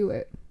much to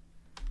it.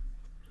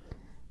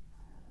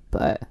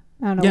 But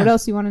I don't know. What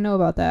else you want to know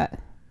about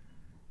that?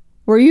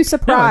 Were you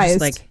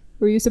surprised? No, just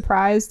were you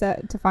surprised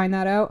to find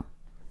that out?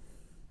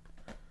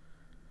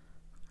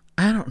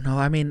 I don't know.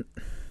 I mean,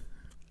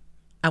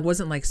 I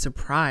wasn't like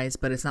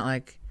surprised, but it's not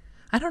like,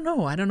 I don't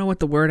know. I don't know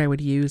what the word I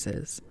would use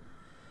is.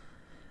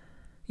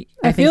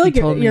 I feel like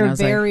you're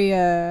very,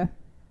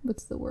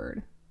 what's the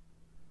word?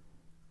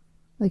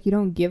 Like you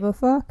don't give a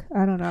fuck?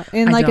 I don't know.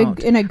 In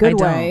a good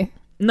way.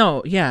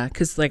 No, yeah,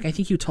 because like I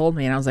think you told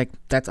me and I was like,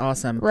 that's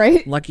awesome.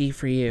 Right? Lucky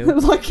for you.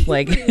 Lucky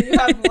like for you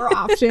have more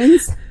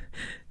options.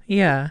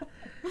 Yeah.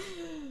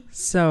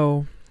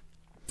 So,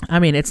 I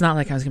mean, it's not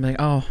like I was going to be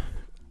like, oh,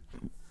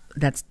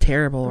 that's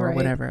terrible or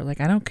whatever.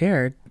 Like, I don't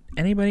care.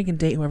 Anybody can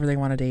date whoever they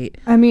want to date.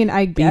 I mean,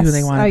 I guess who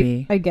they want to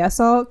be. I guess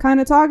I'll kind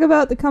of talk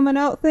about the coming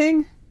out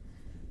thing.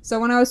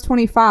 So when I was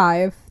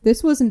 25,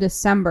 this was in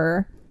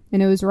December,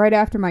 and it was right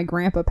after my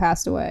grandpa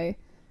passed away.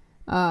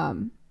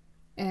 And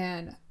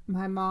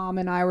my mom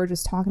and I were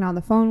just talking on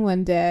the phone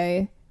one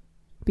day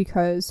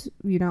because,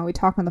 you know, we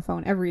talk on the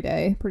phone every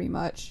day, pretty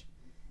much.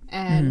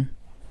 And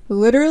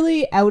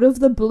literally out of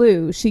the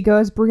blue, she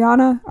goes,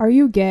 "Brianna, are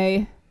you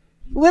gay?"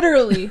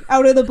 Literally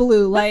out of the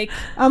blue. Like,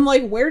 I'm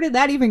like, where did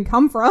that even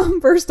come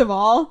from? First of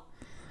all.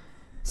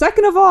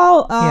 Second of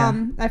all,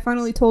 I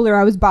finally told her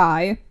I was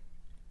bi.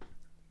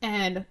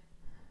 And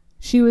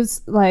she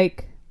was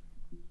like,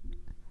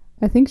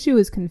 I think she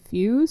was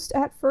confused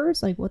at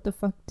first. Like, what the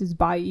fuck does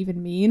bi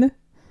even mean?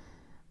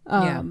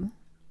 But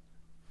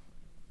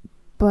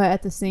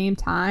at the same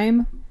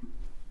time,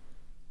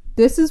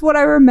 this is what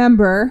I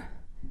remember.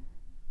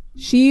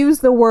 She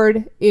used the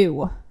word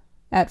ew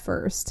at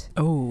first.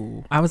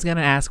 Oh, I was gonna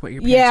ask what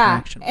your parents'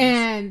 reaction was.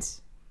 And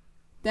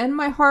then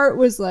my heart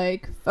was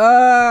like,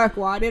 fuck,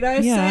 why did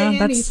I say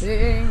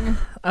anything?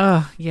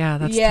 Oh, yeah,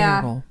 that's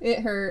terrible.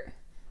 It hurt.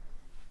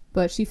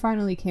 But she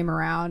finally came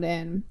around,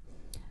 and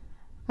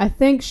I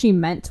think she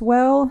meant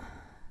well,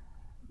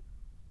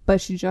 but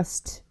she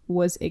just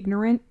was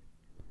ignorant.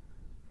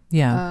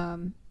 Yeah.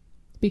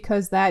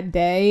 Because that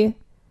day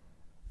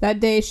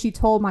she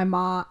told my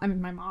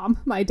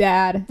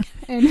dad,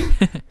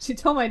 and she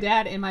told my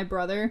dad and my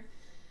brother,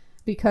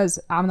 because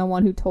I'm the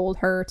one who told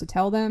her to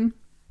tell them.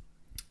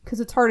 Because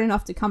it's hard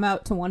enough to come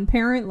out to one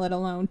parent, let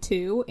alone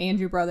two, and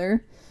your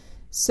brother.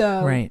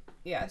 So, right.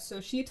 Yeah, so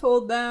she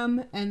told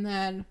them, and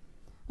then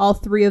all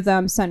three of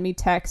them sent me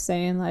texts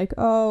saying, like,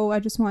 oh,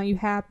 I just want you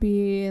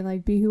happy, and,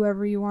 like, be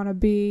whoever you want to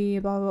be,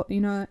 blah, blah,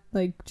 you know,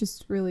 like,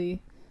 just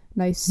really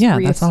nice,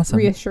 that's awesome.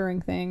 reassuring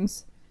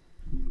things.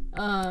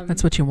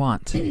 That's what you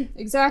want.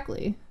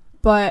 Exactly.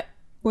 But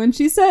when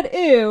she said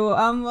ew,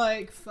 I'm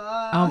like,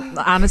 fuck.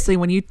 Honestly,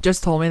 when you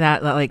just told me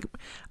that, like,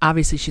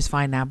 obviously she's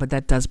fine now, but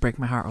that does break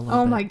my heart a little bit.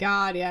 Oh my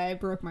God, yeah,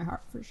 it broke my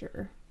heart for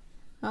sure.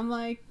 I'm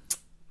like,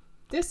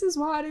 this is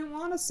why I didn't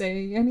want to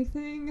say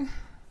anything.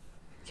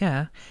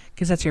 Yeah,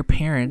 because that's your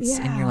parents,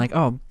 Yeah. and you're like,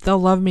 oh, they'll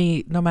love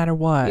me no matter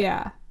what.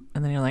 Yeah.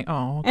 And then you're like,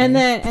 oh, okay. And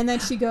then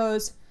she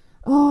goes,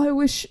 oh, I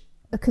wish,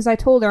 because I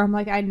told her, I'm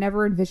like, I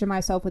never envision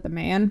myself with a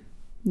man.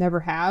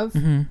 Never have.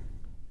 Mm-hmm.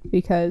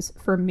 Because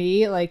for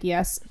me, like,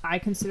 yes, I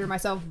consider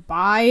myself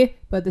bi,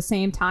 but at the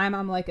same time,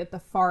 I'm like at the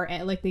far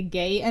end, like the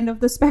gay end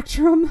of the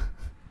spectrum.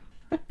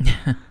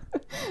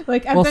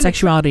 Like,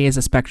 sexuality is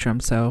a spectrum,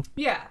 so.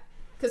 Yeah,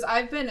 because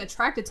I've been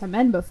attracted to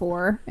men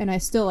before, and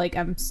I'm still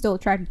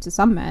attracted to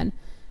some men,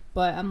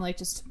 but I'm like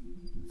just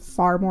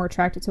far more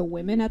attracted to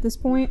women at this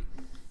point.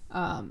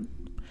 And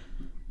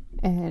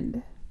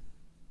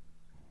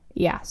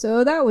yeah,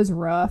 so that was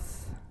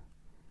rough.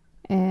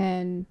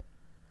 And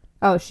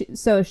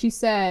she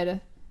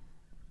said,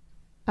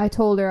 I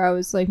told her I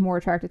was like more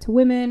attracted to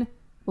women,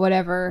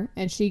 whatever,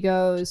 and she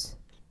goes,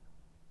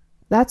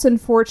 that's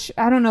unfortunate.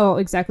 I don't know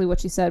exactly what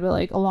she said, but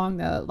like along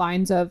the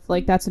lines of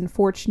like, that's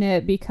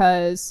unfortunate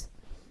because,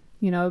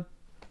 you know,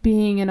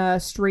 being in a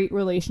straight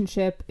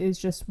relationship is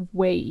just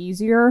way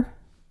easier.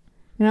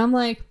 And I'm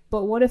like,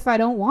 but what if I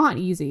don't want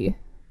easy?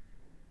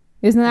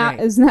 Isn't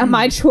that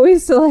my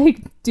choice to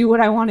like do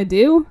what I want to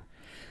do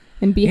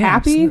and be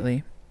happy?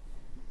 Absolutely.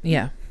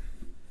 Yeah.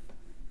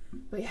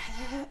 But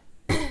yeah,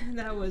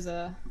 that was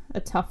a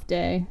tough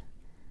day.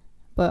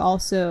 But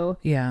also,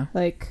 yeah,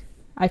 like,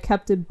 I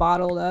kept it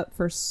bottled up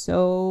for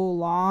so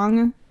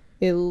long,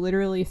 it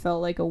literally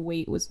felt like a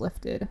weight was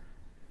lifted.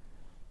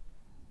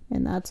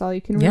 And that's all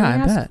you can really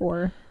ask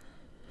for.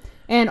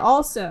 And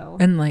also...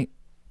 And, like,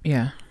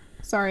 yeah.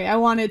 Sorry, I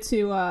wanted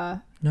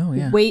to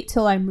wait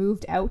till I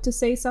moved out to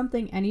say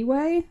something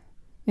anyway.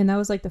 And that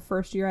was, like, the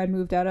first year I'd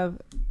moved out of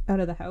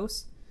the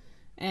house.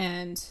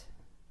 And...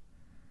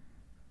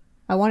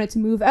 I wanted to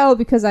move out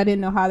because I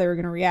didn't know how they were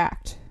going to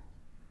react.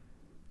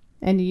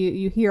 And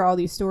you hear all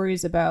these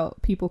stories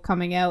about people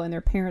coming out and their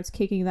parents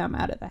kicking them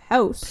out of the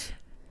house.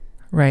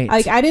 Right.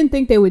 Like, I didn't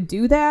think they would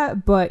do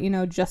that, but, you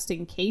know, just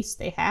in case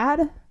they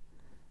had,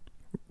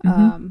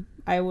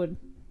 I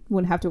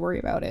wouldn't have to worry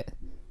about it.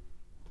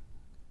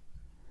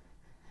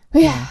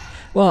 But yeah.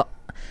 Well,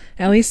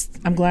 at least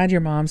I'm glad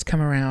your mom's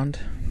come around.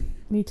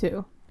 Me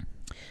too.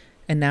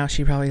 And now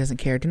she probably doesn't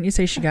care. Didn't you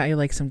say she got you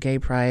like some gay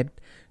pride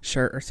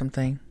shirt or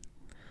something?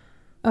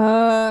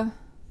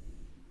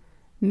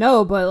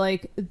 No, but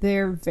like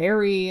they're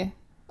very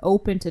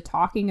open to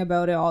talking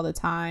about it all the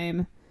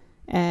time,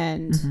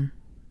 and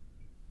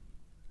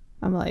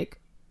I'm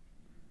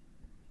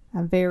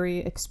I'm very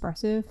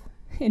expressive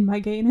in my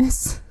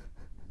gayness.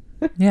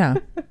 Yeah.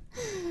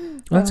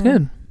 Well, that's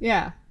good.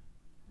 Yeah.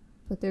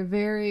 But they're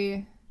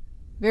very,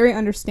 very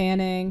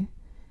understanding,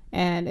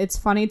 and it's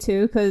funny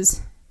too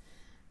because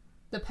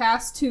the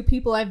past two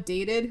people I've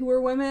dated who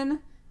are women,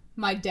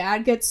 my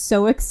dad gets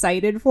so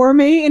excited for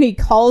me and he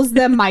calls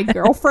them my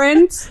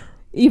girlfriend,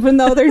 even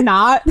though they're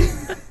not.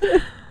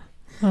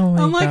 Oh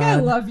my I'm like, God. I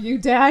love you,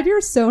 Dad.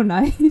 You're so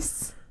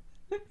nice.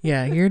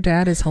 Yeah, your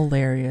dad is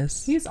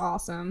hilarious. He's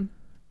awesome.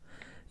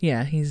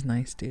 Yeah, he's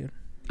nice, dude.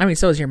 I mean,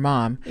 so is your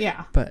mom.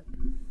 Yeah. But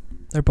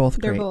they're both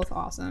great. They're both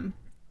awesome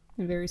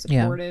and very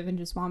supportive and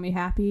just want me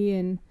happy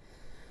and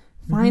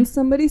find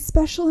somebody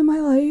special in my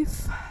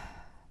life.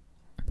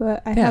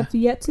 But I have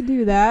yet to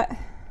do that.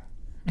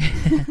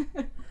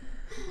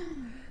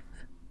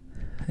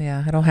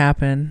 Yeah, it'll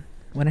happen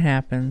when it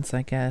happens,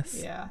 I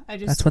guess. Yeah,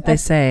 that's what they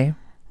say.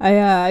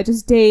 I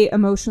just date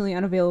emotionally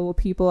unavailable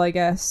people, I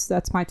guess.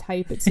 That's my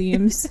type, it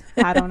seems.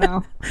 I don't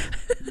know.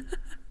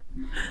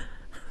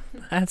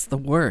 That's the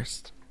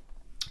worst.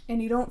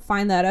 And you don't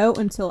find that out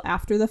until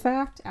after the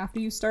fact, after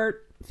you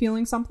start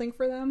feeling something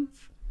for them,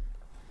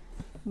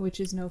 which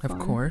is no fun. Of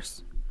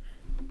course.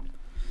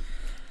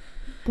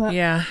 But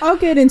yeah, I'll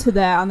get into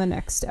that on the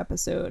next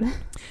episode.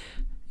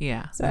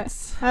 Yeah. So I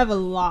have a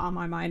lot on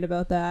my mind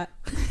about that.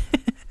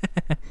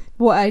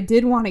 What I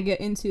did want to get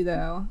into,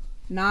 though,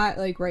 not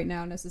like right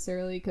now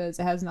necessarily, because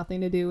it has nothing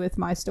to do with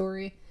my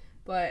story,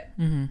 but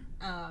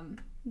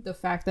the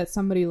fact that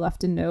somebody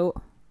left a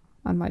note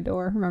on my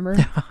door, remember?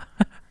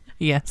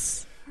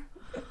 Yes.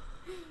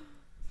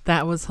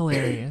 That was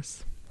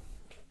hilarious.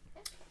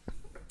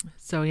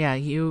 So yeah,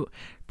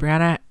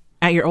 Brianna,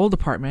 at your old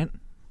apartment,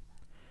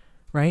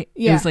 right?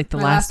 Yeah, it was like the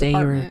last day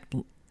apartment. you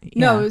were. Yeah.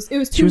 No, it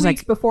was 2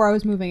 weeks before I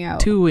was moving out.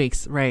 2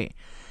 weeks, right?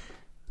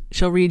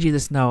 She'll read you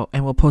this note,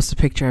 and we'll post a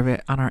picture of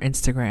it on our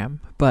Instagram.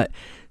 But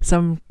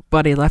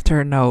somebody left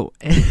her a note.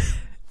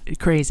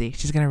 Crazy.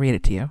 She's gonna read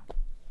it to you.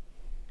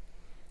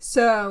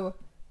 So,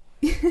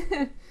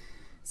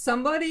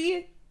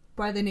 somebody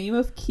by the name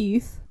of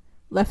Keith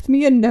left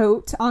me a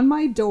note on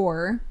my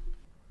door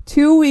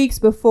 2 weeks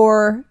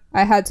before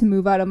I had to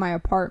move out of my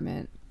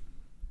apartment.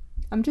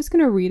 I'm just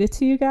going to read it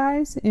to you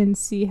guys and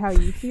see how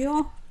you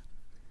feel.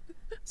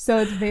 So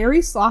it's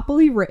very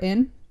sloppily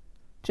written,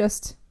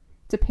 just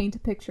to paint a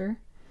picture.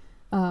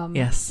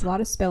 Yes. A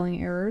lot of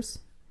spelling errors.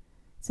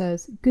 It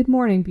says, "Good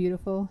morning,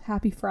 beautiful.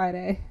 Happy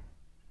Friday."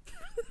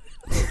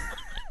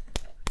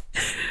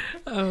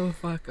 Oh,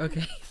 fuck.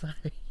 Okay,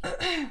 sorry.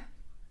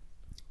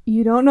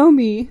 You don't know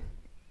me.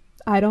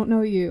 I don't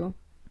know you.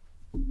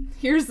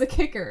 Here's the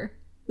kicker.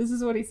 This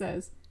is what he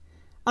says.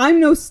 I'm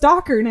no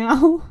stalker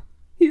now.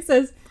 He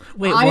says,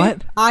 wait,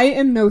 what? I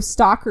am no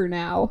stalker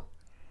now.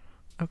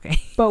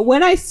 Okay. But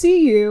when I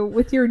see you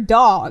with your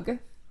dog,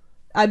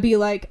 I'd be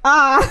like,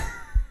 ah.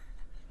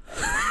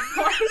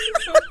 Why is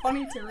it so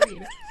funny to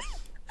read?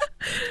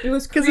 It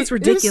was because it's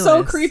ridiculous. It was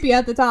so creepy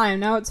at the time.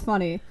 Now it's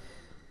funny.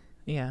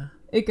 Yeah.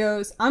 It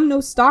goes, I'm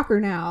no stalker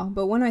now,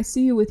 but when I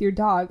see you with your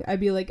dog, I'd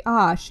be like,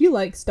 ah, she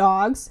likes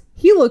dogs.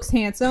 He looks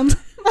handsome.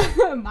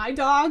 My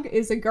dog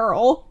is a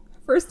girl,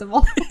 first of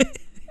all.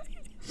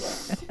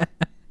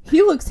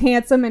 He looks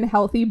handsome and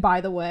healthy,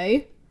 by the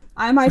way.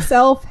 I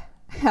myself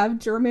have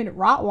German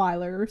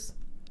Rottweilers.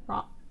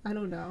 I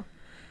don't know.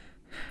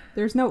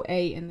 There's no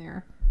A in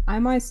there. I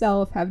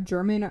myself have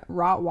German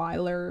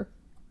Rottweiler,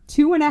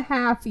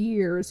 2.5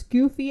 years,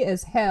 goofy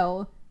as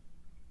hell.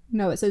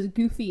 No, it says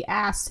goofy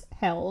ass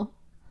hell.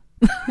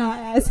 Not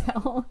as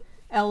hell.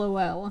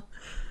 LOL.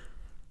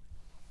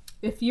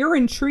 If you're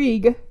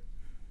intrigued,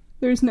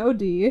 there's no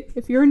D.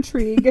 If you're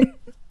intrigued,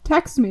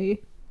 text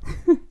me.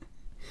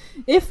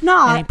 If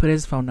not, and he put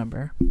his phone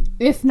number.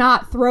 If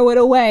not, throw it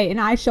away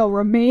and I shall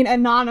remain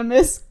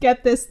anonymous.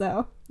 Get this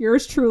though.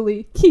 Yours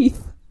truly,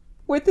 Keith,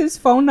 with his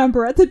phone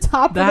number at the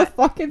top of the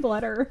fucking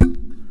letter.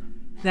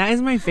 That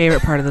is my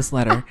favorite part of this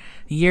letter.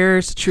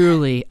 Yours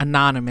truly,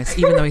 anonymous,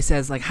 even though he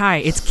says like, "Hi,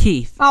 it's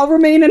Keith. I'll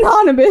remain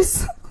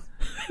anonymous."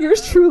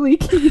 Yours truly,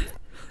 Keith.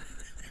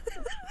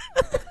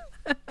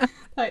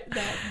 That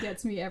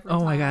gets me every time.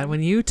 Oh my god,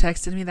 when you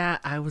texted me that,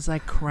 I was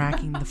like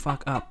cracking the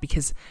fuck up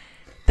because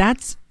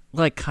that's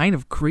like kind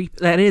of creepy.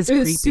 That is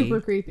creepy. It's super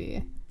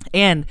creepy.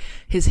 And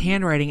his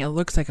handwriting, it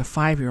looks like a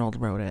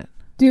 5-year-old wrote it.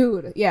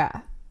 Dude,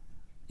 yeah.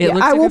 It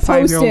looks I like will a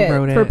 5-year-old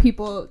wrote it for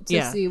people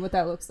to see what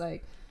that looks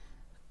like.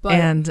 But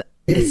and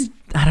it's,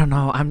 I don't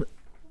know.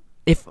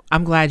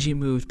 I'm glad you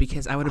moved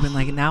because I would have been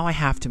like, now I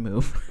have to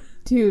move.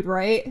 Dude,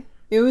 right?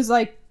 It was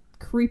like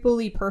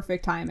creepily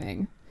perfect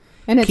timing.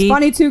 And it's Keith,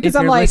 funny too because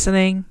I'm like,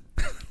 listening,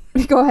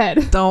 go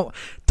ahead. Don't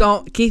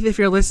Keith, if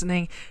you're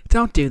listening,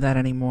 don't do that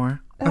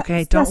anymore.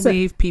 Okay, don't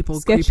leave people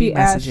creepy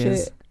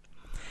messages. Shit.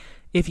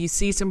 If you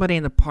see somebody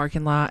in the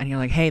parking lot and you're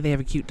like, hey, they have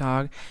a cute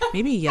dog,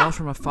 maybe yell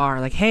from afar,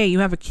 like, hey, you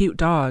have a cute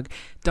dog.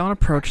 Don't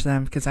approach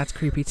them because that's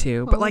creepy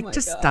too. But like,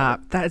 just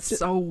stop. That's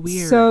so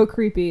weird. So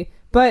creepy.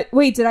 But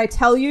wait, did I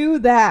tell you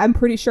that I'm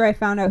pretty sure I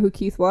found out who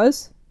Keith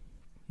was?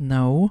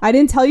 No. I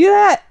didn't tell you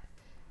that?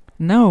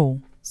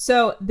 No.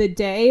 So the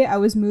day I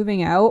was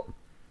moving out,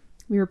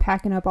 we were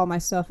packing up all my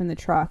stuff in the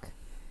truck.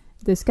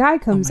 This guy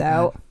comes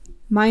out. God.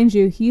 Mind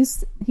you,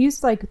 he's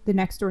like the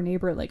next door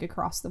neighbor, like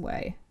across the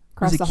way.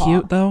 Was he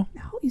cute though?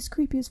 No, he's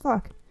creepy as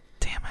fuck.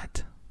 Damn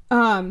it.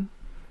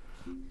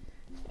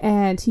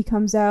 And he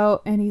comes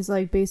out and he's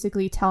like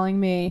basically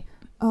telling me,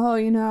 oh,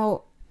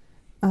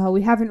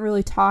 we haven't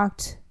really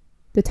talked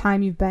the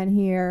time you've been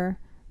here,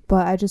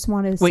 but I just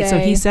wanted to say. Wait, so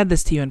he said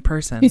this to you in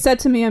person? He said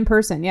to me in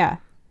person, yeah.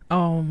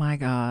 Oh my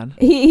god.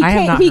 He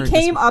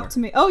came up to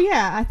me. Oh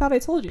yeah, I thought I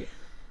told you.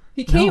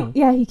 He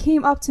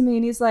came up to me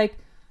and he's like,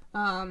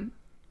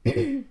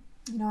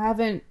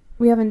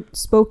 we haven't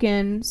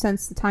spoken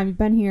since the time you've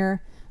been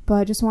here, but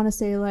I just want to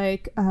say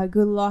like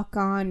good luck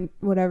on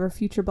whatever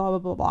future blah blah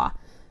blah blah.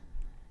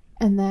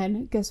 And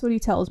then guess what he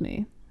tells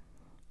me?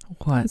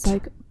 What? He's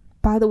like,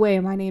 by the way,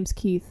 my name's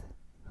Keith.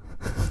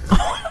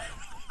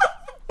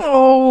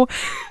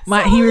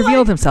 He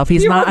revealed himself.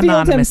 He's not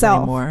anonymous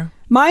anymore.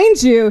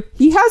 Mind you,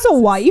 he has a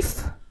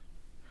wife.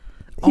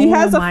 He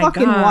has a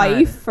fucking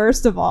wife,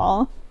 first of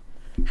all.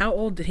 How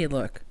old did he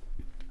look?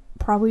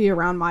 Probably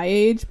around my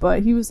age,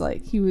 but he was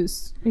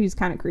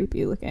kind of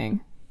creepy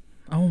looking.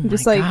 Oh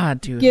my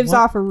god, dude. Gives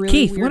off a really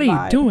Keith, weird what are you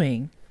vibe.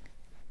 doing?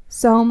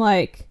 So I'm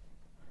like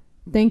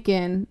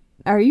thinking,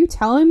 are you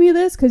telling me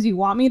this because you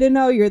want me to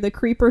know you're the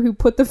creeper who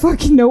put the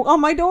fucking note on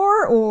my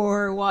door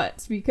or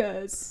what?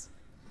 Because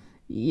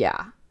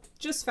Yeah.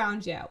 Just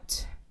found you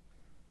out.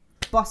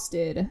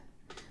 Busted.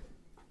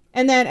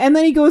 And then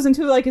he goes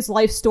into like his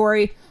life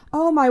story.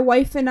 Oh, my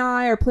wife and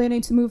I are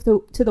planning to move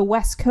to the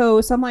West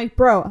Coast. I'm like,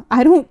 bro,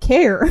 I don't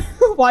care.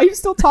 Why are you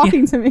still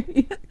talking to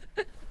me?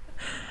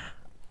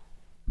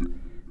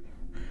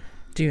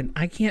 Dude,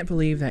 I can't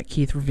believe that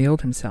Keith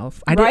revealed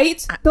himself.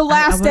 The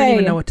last day. I wouldn't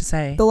even know what to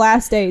say. The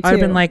last day, too. I'd have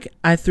been like,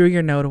 I threw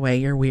your note away.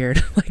 You're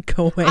weird. Like,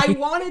 go away. I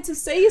wanted to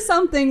say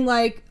something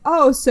like,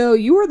 oh, so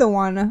you were the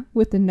one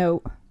with the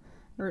note.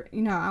 Or,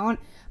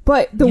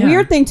 But the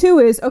weird thing, too,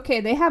 is,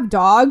 okay, they have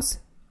dogs,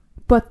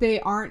 but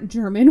they aren't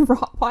German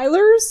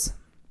Rottweilers.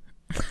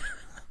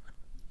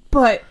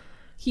 But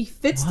he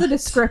fits the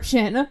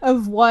description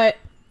of what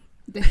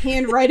the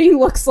handwriting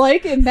looks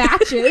like. It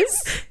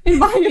matches. In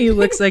my opinion. He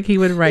looks like he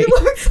would write.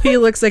 He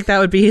looks like that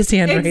would be his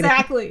handwriting.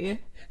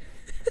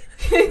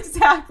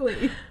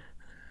 Exactly.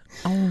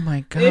 Oh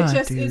my god! It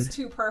just is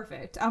too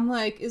perfect. I'm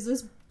like, is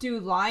this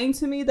dude lying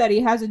to me that he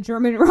has a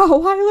German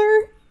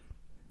Rottweiler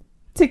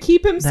to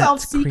keep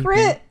himself secret,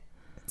 creepy.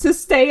 To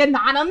stay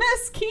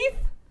anonymous, Keith?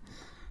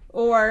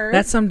 Or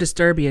that's some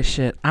Disturbia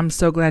shit. I'm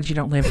so glad you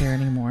don't live here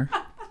anymore.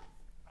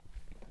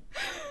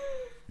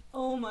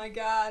 Oh my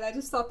god, I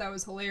just thought that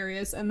was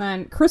hilarious. And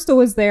then Crystal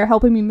was there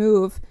helping me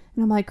move.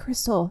 And I'm like,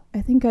 Crystal,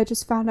 I think I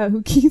just found out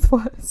who Keith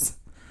was.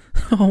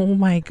 Oh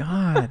my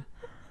god.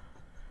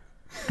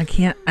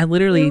 I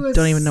literally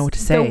don't even know what to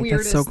say.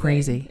 That's so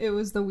crazy. It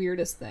was the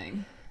weirdest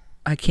thing.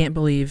 I can't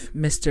believe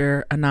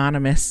Mr.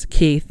 Anonymous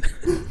Keith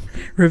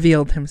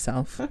revealed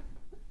himself.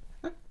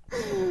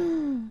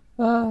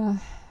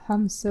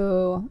 I'm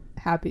so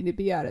happy to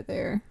be out of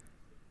there.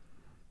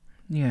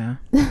 Yeah.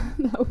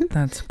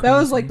 That's crazy. That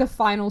was like the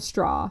final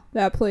straw,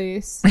 that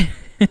place.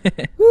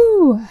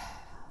 Whew.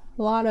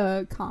 A lot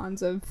of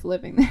cons of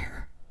living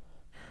there.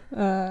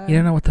 You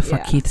don't know what the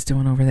fuck Keith's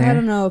doing over there. I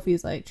don't know if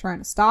he's like trying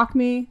to stalk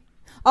me.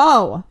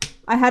 Oh,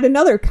 I had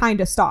another kind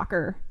of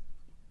stalker.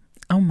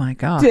 Oh my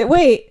god. Did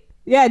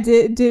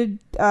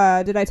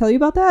I tell you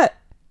about that?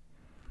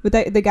 With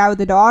the guy with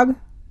the dog?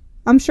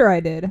 I'm sure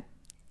I did.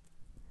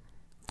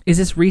 Is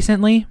this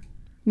recently?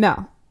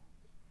 No.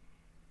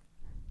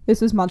 This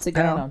was months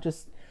ago. I don't know.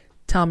 Just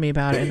tell me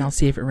about it and I'll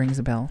see if it rings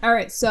a bell. All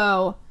right.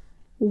 So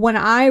when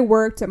I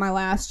worked at my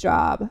last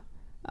job,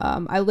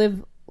 I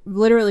live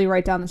literally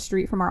right down the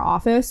street from our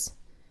office.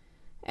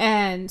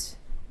 And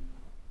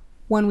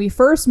when we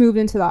first moved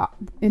into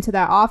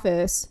that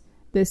office,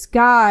 this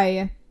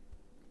guy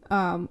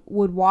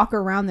would walk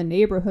around the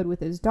neighborhood with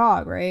his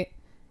dog, right?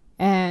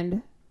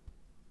 And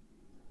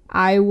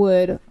I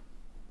would,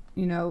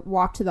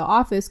 walk to the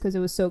office because it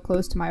was so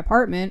close to my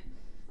apartment.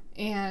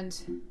 And,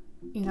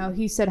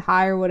 he said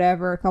hi or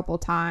whatever a couple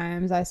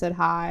times. I said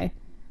hi.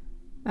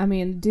 I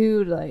mean,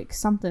 dude, like,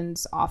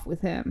 something's off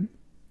with him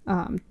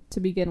to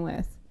begin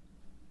with.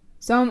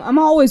 So I'm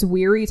always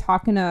weary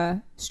talking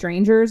to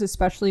strangers,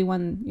 especially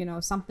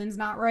when, something's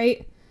not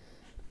right.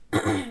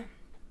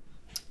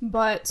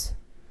 But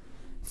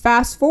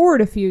fast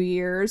forward a few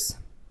years,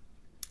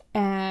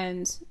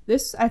 and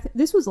this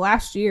was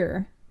last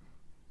year.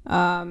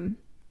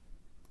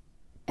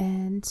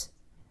 And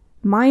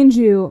mind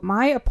you,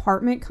 my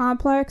apartment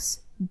complex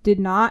did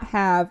not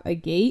have a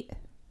gate,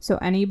 so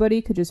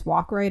anybody could just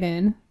walk right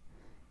in.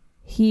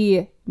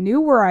 He knew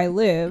where I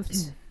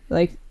lived.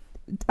 Like,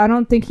 I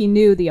don't think he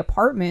knew the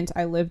apartment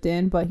I lived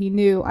in, but he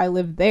knew I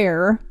lived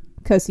there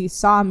because he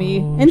saw me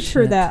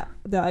enter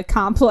the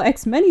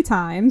complex many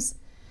times.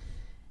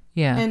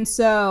 Yeah. And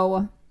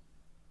so,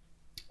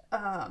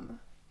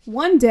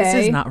 one day...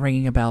 This is not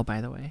ringing a bell,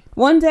 by the way.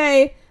 One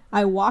day,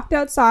 I walked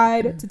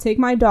outside to take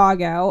my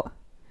dog out.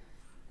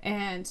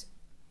 And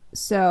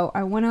so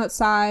I went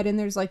outside, and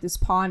there's like this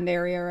pond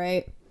area,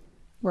 right?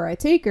 Where I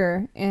take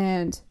her.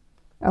 And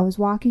I was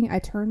walking, I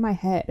turned my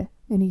head,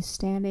 and he's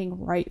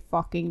standing right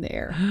fucking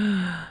there.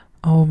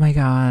 Oh my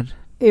god.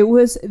 It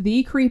was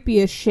the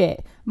creepiest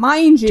shit.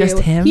 Mind you, just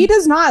him? He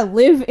does not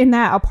live in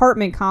that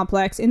apartment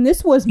complex, and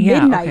this was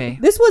midnight. Okay.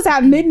 This was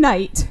at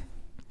midnight.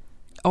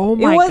 Oh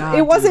my god.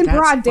 It wasn't dude,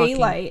 broad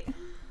daylight.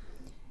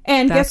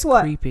 And guess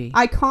what? Creepy.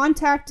 I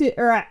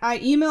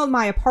emailed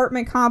my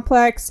apartment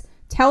complex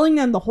telling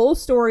them the whole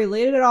story,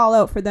 laid it all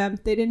out for them.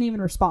 They didn't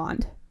even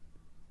respond.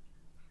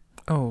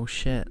 Oh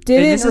shit.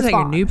 Didn't and this respond. is at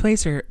your new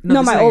place or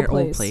no, my old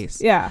old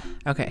place. Yeah.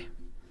 Okay.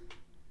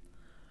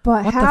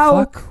 But what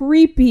how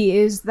creepy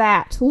is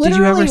that? Literally Did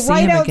you ever see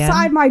right him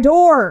outside again? my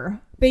door,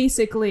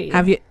 basically.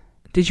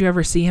 Did you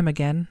ever see him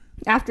again?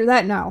 After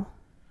that, no.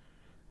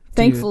 Dude.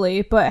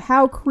 Thankfully, but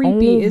how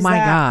creepy is that? Oh my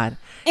god.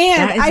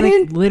 And that is I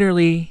didn't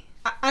literally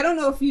I don't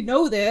know if you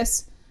know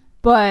this,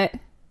 but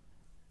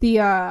the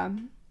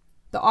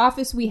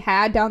office we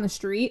had down the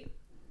street,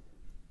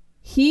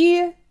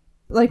 when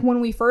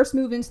we first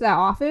moved into that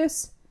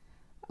office,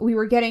 we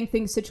were getting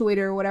things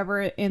situated or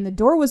whatever, and the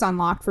door was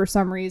unlocked for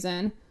some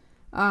reason.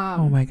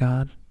 Oh my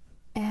god.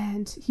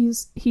 And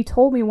he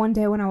told me one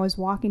day when I was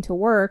walking to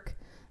work,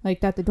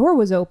 like, that the door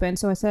was open.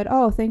 So I said,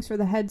 oh, thanks for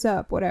the heads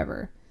up,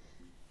 whatever.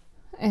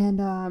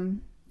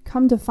 And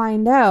come to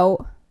find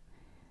out,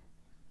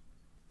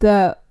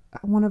 the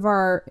one of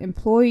our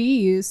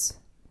employees,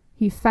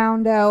 he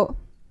found out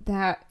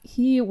that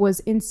he was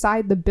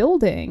inside the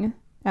building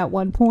at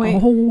one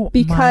point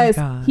because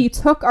he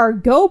took our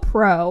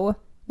GoPro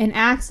and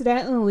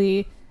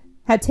accidentally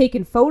had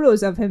taken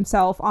photos of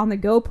himself on the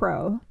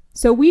GoPro.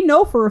 So we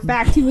know for a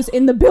fact he was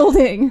in the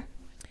building.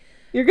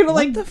 You're gonna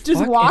like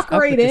just walk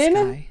right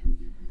in.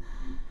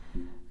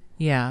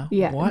 Yeah.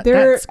 Yeah.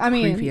 That's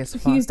creepy as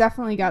fuck. He's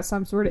definitely got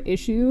some sort of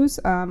issues.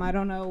 I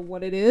don't know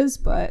what it is,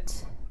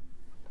 but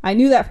I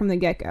knew that from the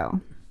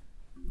get-go.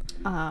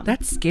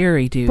 That's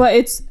scary, dude. But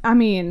it's, I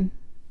mean,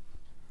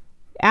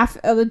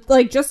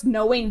 like just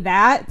knowing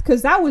that,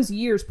 because that was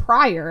years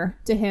prior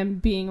to him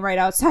being right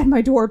outside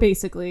my door,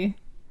 basically.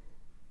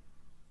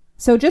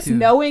 So just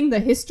knowing the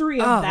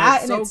history of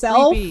that in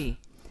itself, creepy.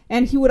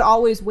 And he would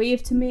always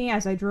wave to me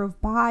as I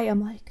drove by. I'm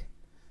like,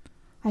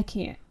 I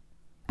can't.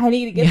 I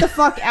need to get the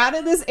fuck out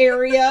of this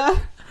area.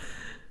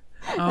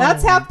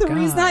 That's half the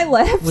reason I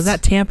left. Was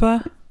that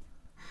Tampa?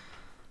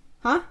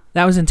 Huh?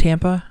 That was in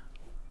Tampa?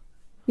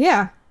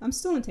 Yeah, I'm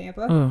still in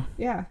Tampa. Oh,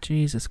 yeah.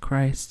 Jesus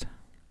Christ.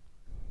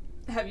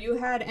 Have you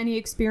had any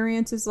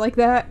experiences like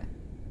that?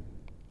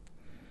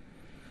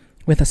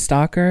 With a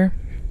stalker?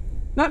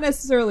 Not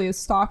necessarily a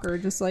stalker,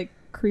 just like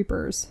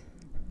creepers.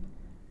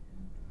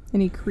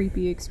 Any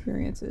creepy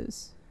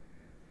experiences?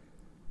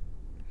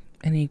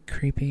 Any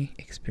creepy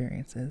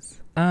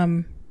experiences?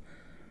 No.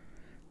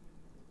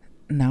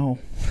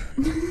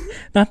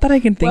 Not that I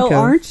can think of.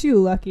 Well, aren't you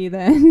lucky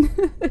then?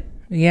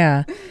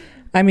 Yeah.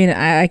 I mean,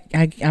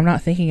 I'm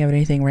not thinking of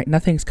anything right.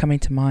 Nothing's coming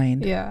to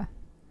mind. Yeah.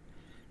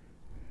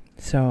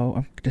 So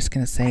I'm just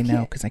going to say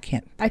no because I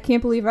can't. I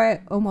can't believe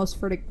I almost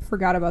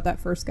forgot about that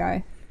first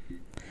guy.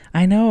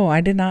 I know.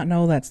 I did not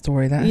know that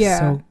story.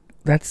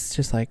 That's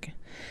just like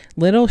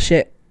little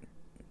shit.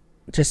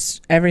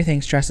 Just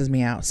everything stresses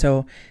me out.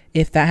 So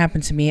if that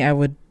happened to me, I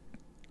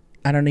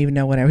don't even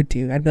know what I would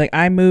do. I'd be like,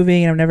 I'm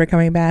moving and I'm never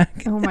coming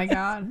back. Oh my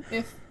God.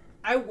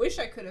 I wish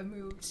I could have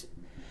moved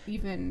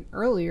even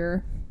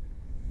earlier.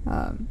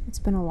 It's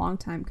been a long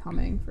time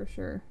coming for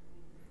sure.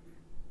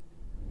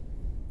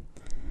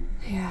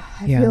 Yeah,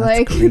 I feel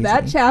like crazy.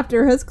 That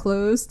chapter has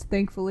closed,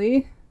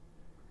 thankfully.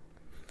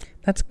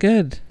 That's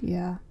good.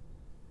 Yeah.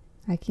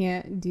 I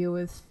can't deal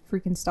with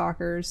freaking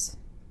stalkers.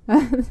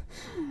 I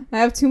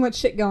have too much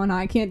shit going on.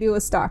 I can't deal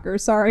with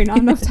stalkers. Sorry, not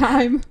enough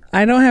time.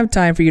 I don't have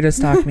time for you to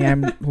stalk me.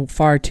 I'm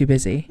far too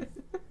busy.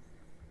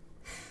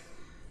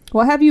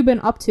 What have you been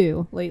up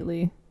to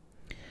lately?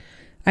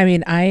 I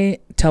mean, I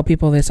tell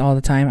people this all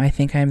the time. I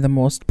think I'm the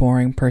most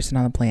boring person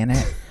on the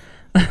planet.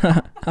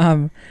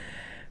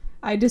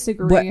 I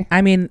disagree. But,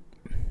 I mean,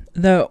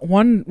 the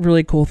one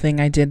really cool thing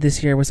I did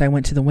this year was I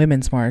went to the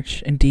Women's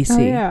March in DC.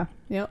 Oh, yeah.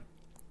 Yep.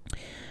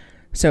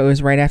 So it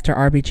was right after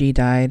RBG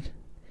died.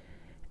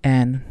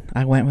 And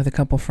I went with a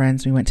couple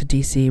friends. We went to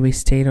DC. We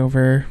stayed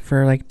over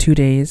for like 2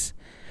 days.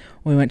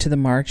 We went to the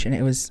march and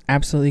it was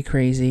absolutely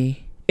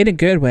crazy. In a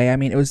good way. I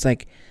mean, it was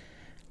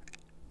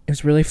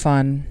really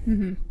fun.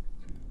 Mm-hmm.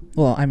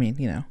 Well, I mean,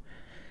 you know,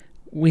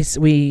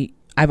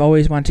 I've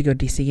always wanted to go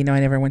to DC. You know,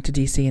 I never went to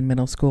DC in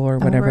middle school or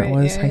whatever it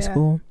was, high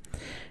school.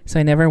 So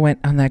I never went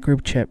on that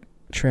group trip.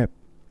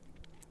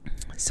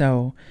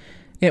 So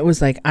it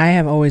was like, I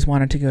have always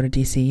wanted to go to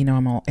DC. You know,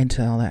 I'm all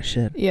into all that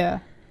shit.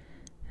 Yeah.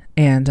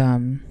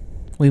 And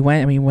we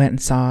went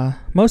and saw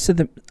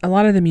a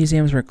lot of the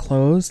museums were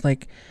closed.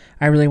 Like,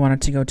 I really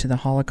wanted to go to the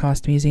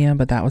Holocaust Museum,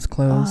 but that was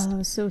closed. Oh, that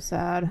was so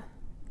sad.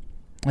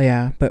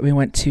 Yeah, but we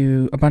went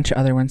to a bunch of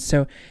other ones.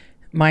 So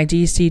my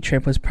DC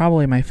trip was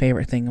probably my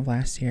favorite thing of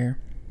last year.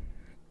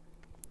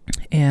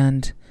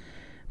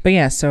 But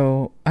yeah,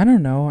 so I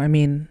don't know. I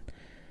mean,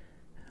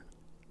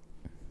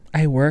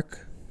 I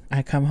work,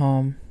 I come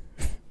home,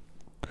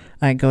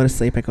 I go to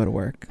sleep, I go to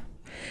work.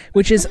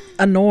 Which is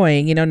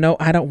annoying, you know. No,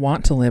 I don't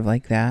want to live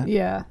like that.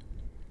 Yeah.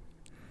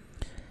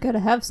 Gotta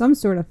have some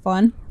sort of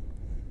fun.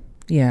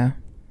 Yeah.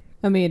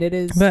 I mean, it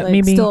is but like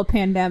maybe, still a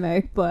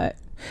pandemic, but...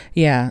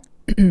 Yeah,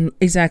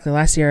 exactly.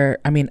 Last year,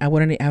 I mean, I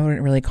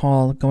wouldn't really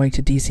call going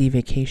to DC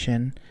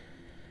vacation.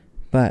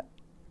 But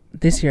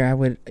this year, I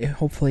would,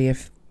 hopefully,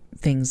 if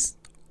things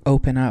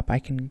open up,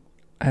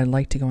 I'd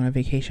like to go on a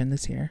vacation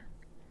this year.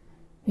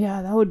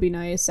 Yeah, that would be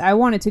nice. I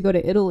wanted to go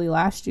to Italy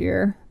last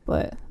year.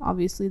 But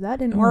obviously that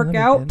didn't work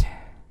out. Good.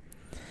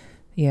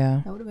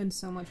 Yeah. That would have been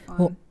so much fun.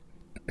 Well,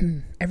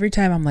 every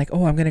time I'm like,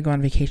 oh, I'm going to go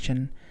on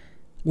vacation.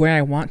 Where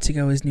I want to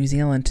go is New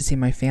Zealand to see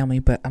my family.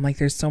 But I'm like,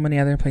 there's so many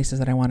other places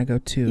that I want to go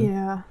to.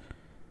 Yeah.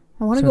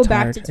 I want to go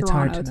back to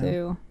Toronto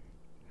too.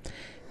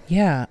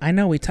 Yeah, I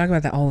know. We talk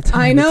about that all the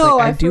time. I know.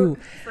 Like, I do.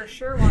 For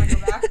sure want to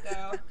go back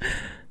though.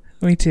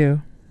 Me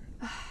too.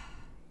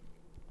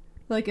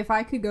 Like if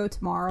I could go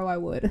tomorrow, I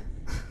would.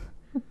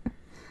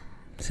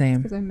 Same.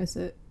 Because I miss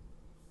it.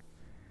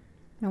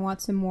 I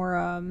want some more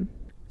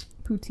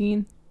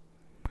poutine.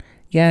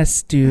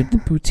 Yes, dude. The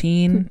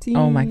poutine. Poutine.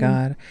 Oh my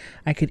God.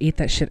 I could eat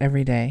that shit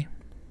every day.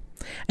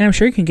 And I'm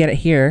sure you can get it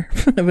here,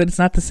 but it's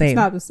not the same. It's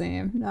not the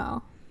same.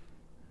 No.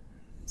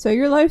 So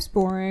your life's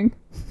boring.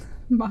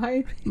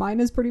 Mine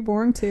is pretty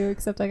boring too,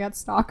 except I got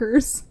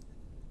stalkers.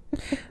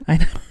 I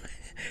know.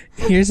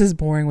 Yours is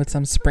boring with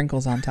some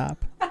sprinkles on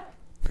top.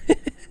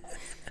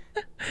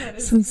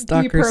 Some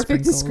stalker the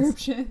perfect sprinkles.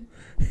 description.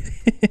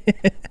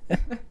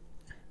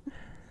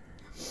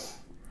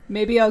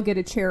 Maybe I'll get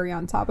a cherry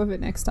on top of it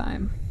next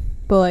time.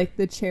 But like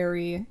the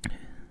cherry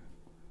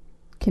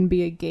can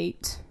be a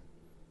gate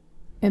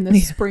and the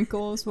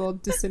sprinkles will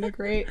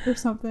disintegrate or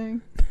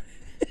something.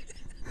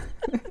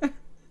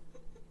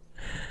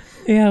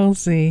 Yeah, we'll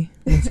see.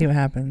 We'll see what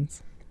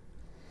happens.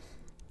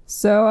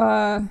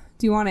 So,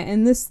 do you want to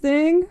end this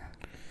thing? Do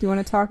you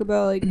want to talk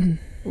about like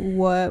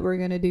what we're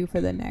going to do for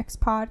the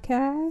next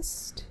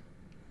podcast?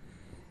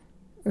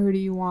 Or do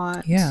you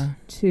want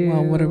to...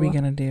 Well, what are we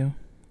going to do?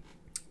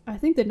 I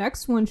think the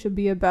next one should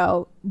be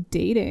about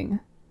dating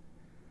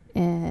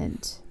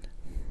and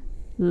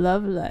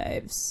love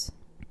lives.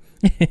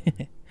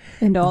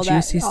 And all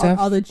that juicy stuff.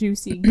 All the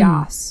juicy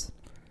goss,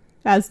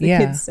 as the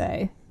kids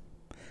say.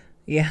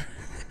 Yeah.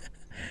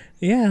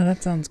 Yeah,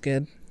 that sounds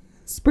good.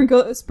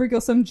 Sprinkle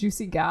some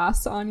juicy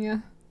goss on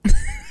you.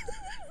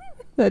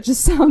 That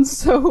just sounds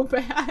so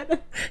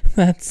bad.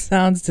 That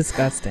sounds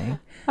disgusting.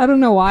 I don't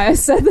know why I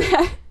said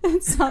that.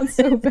 It sounds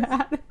so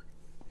bad.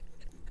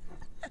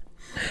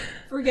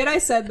 Forget I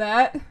said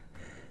that.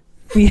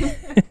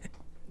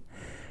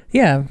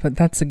 Yeah, but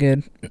that's a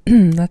good.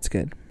 That's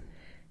good.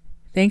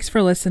 Thanks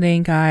for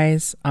listening,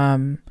 guys.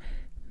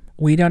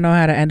 We don't know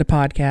how to end a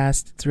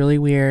podcast. It's really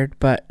weird,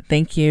 but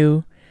thank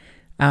you.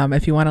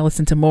 If you want to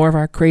listen to more of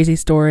our crazy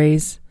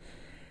stories,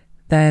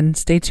 then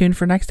stay tuned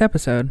for next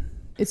episode.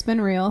 It's been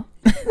real.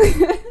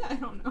 I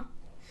don't know.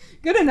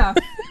 Good enough.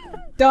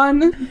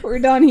 Done. We're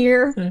done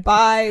here.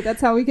 Bye.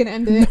 That's how we can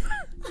end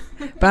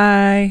it.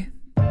 Bye.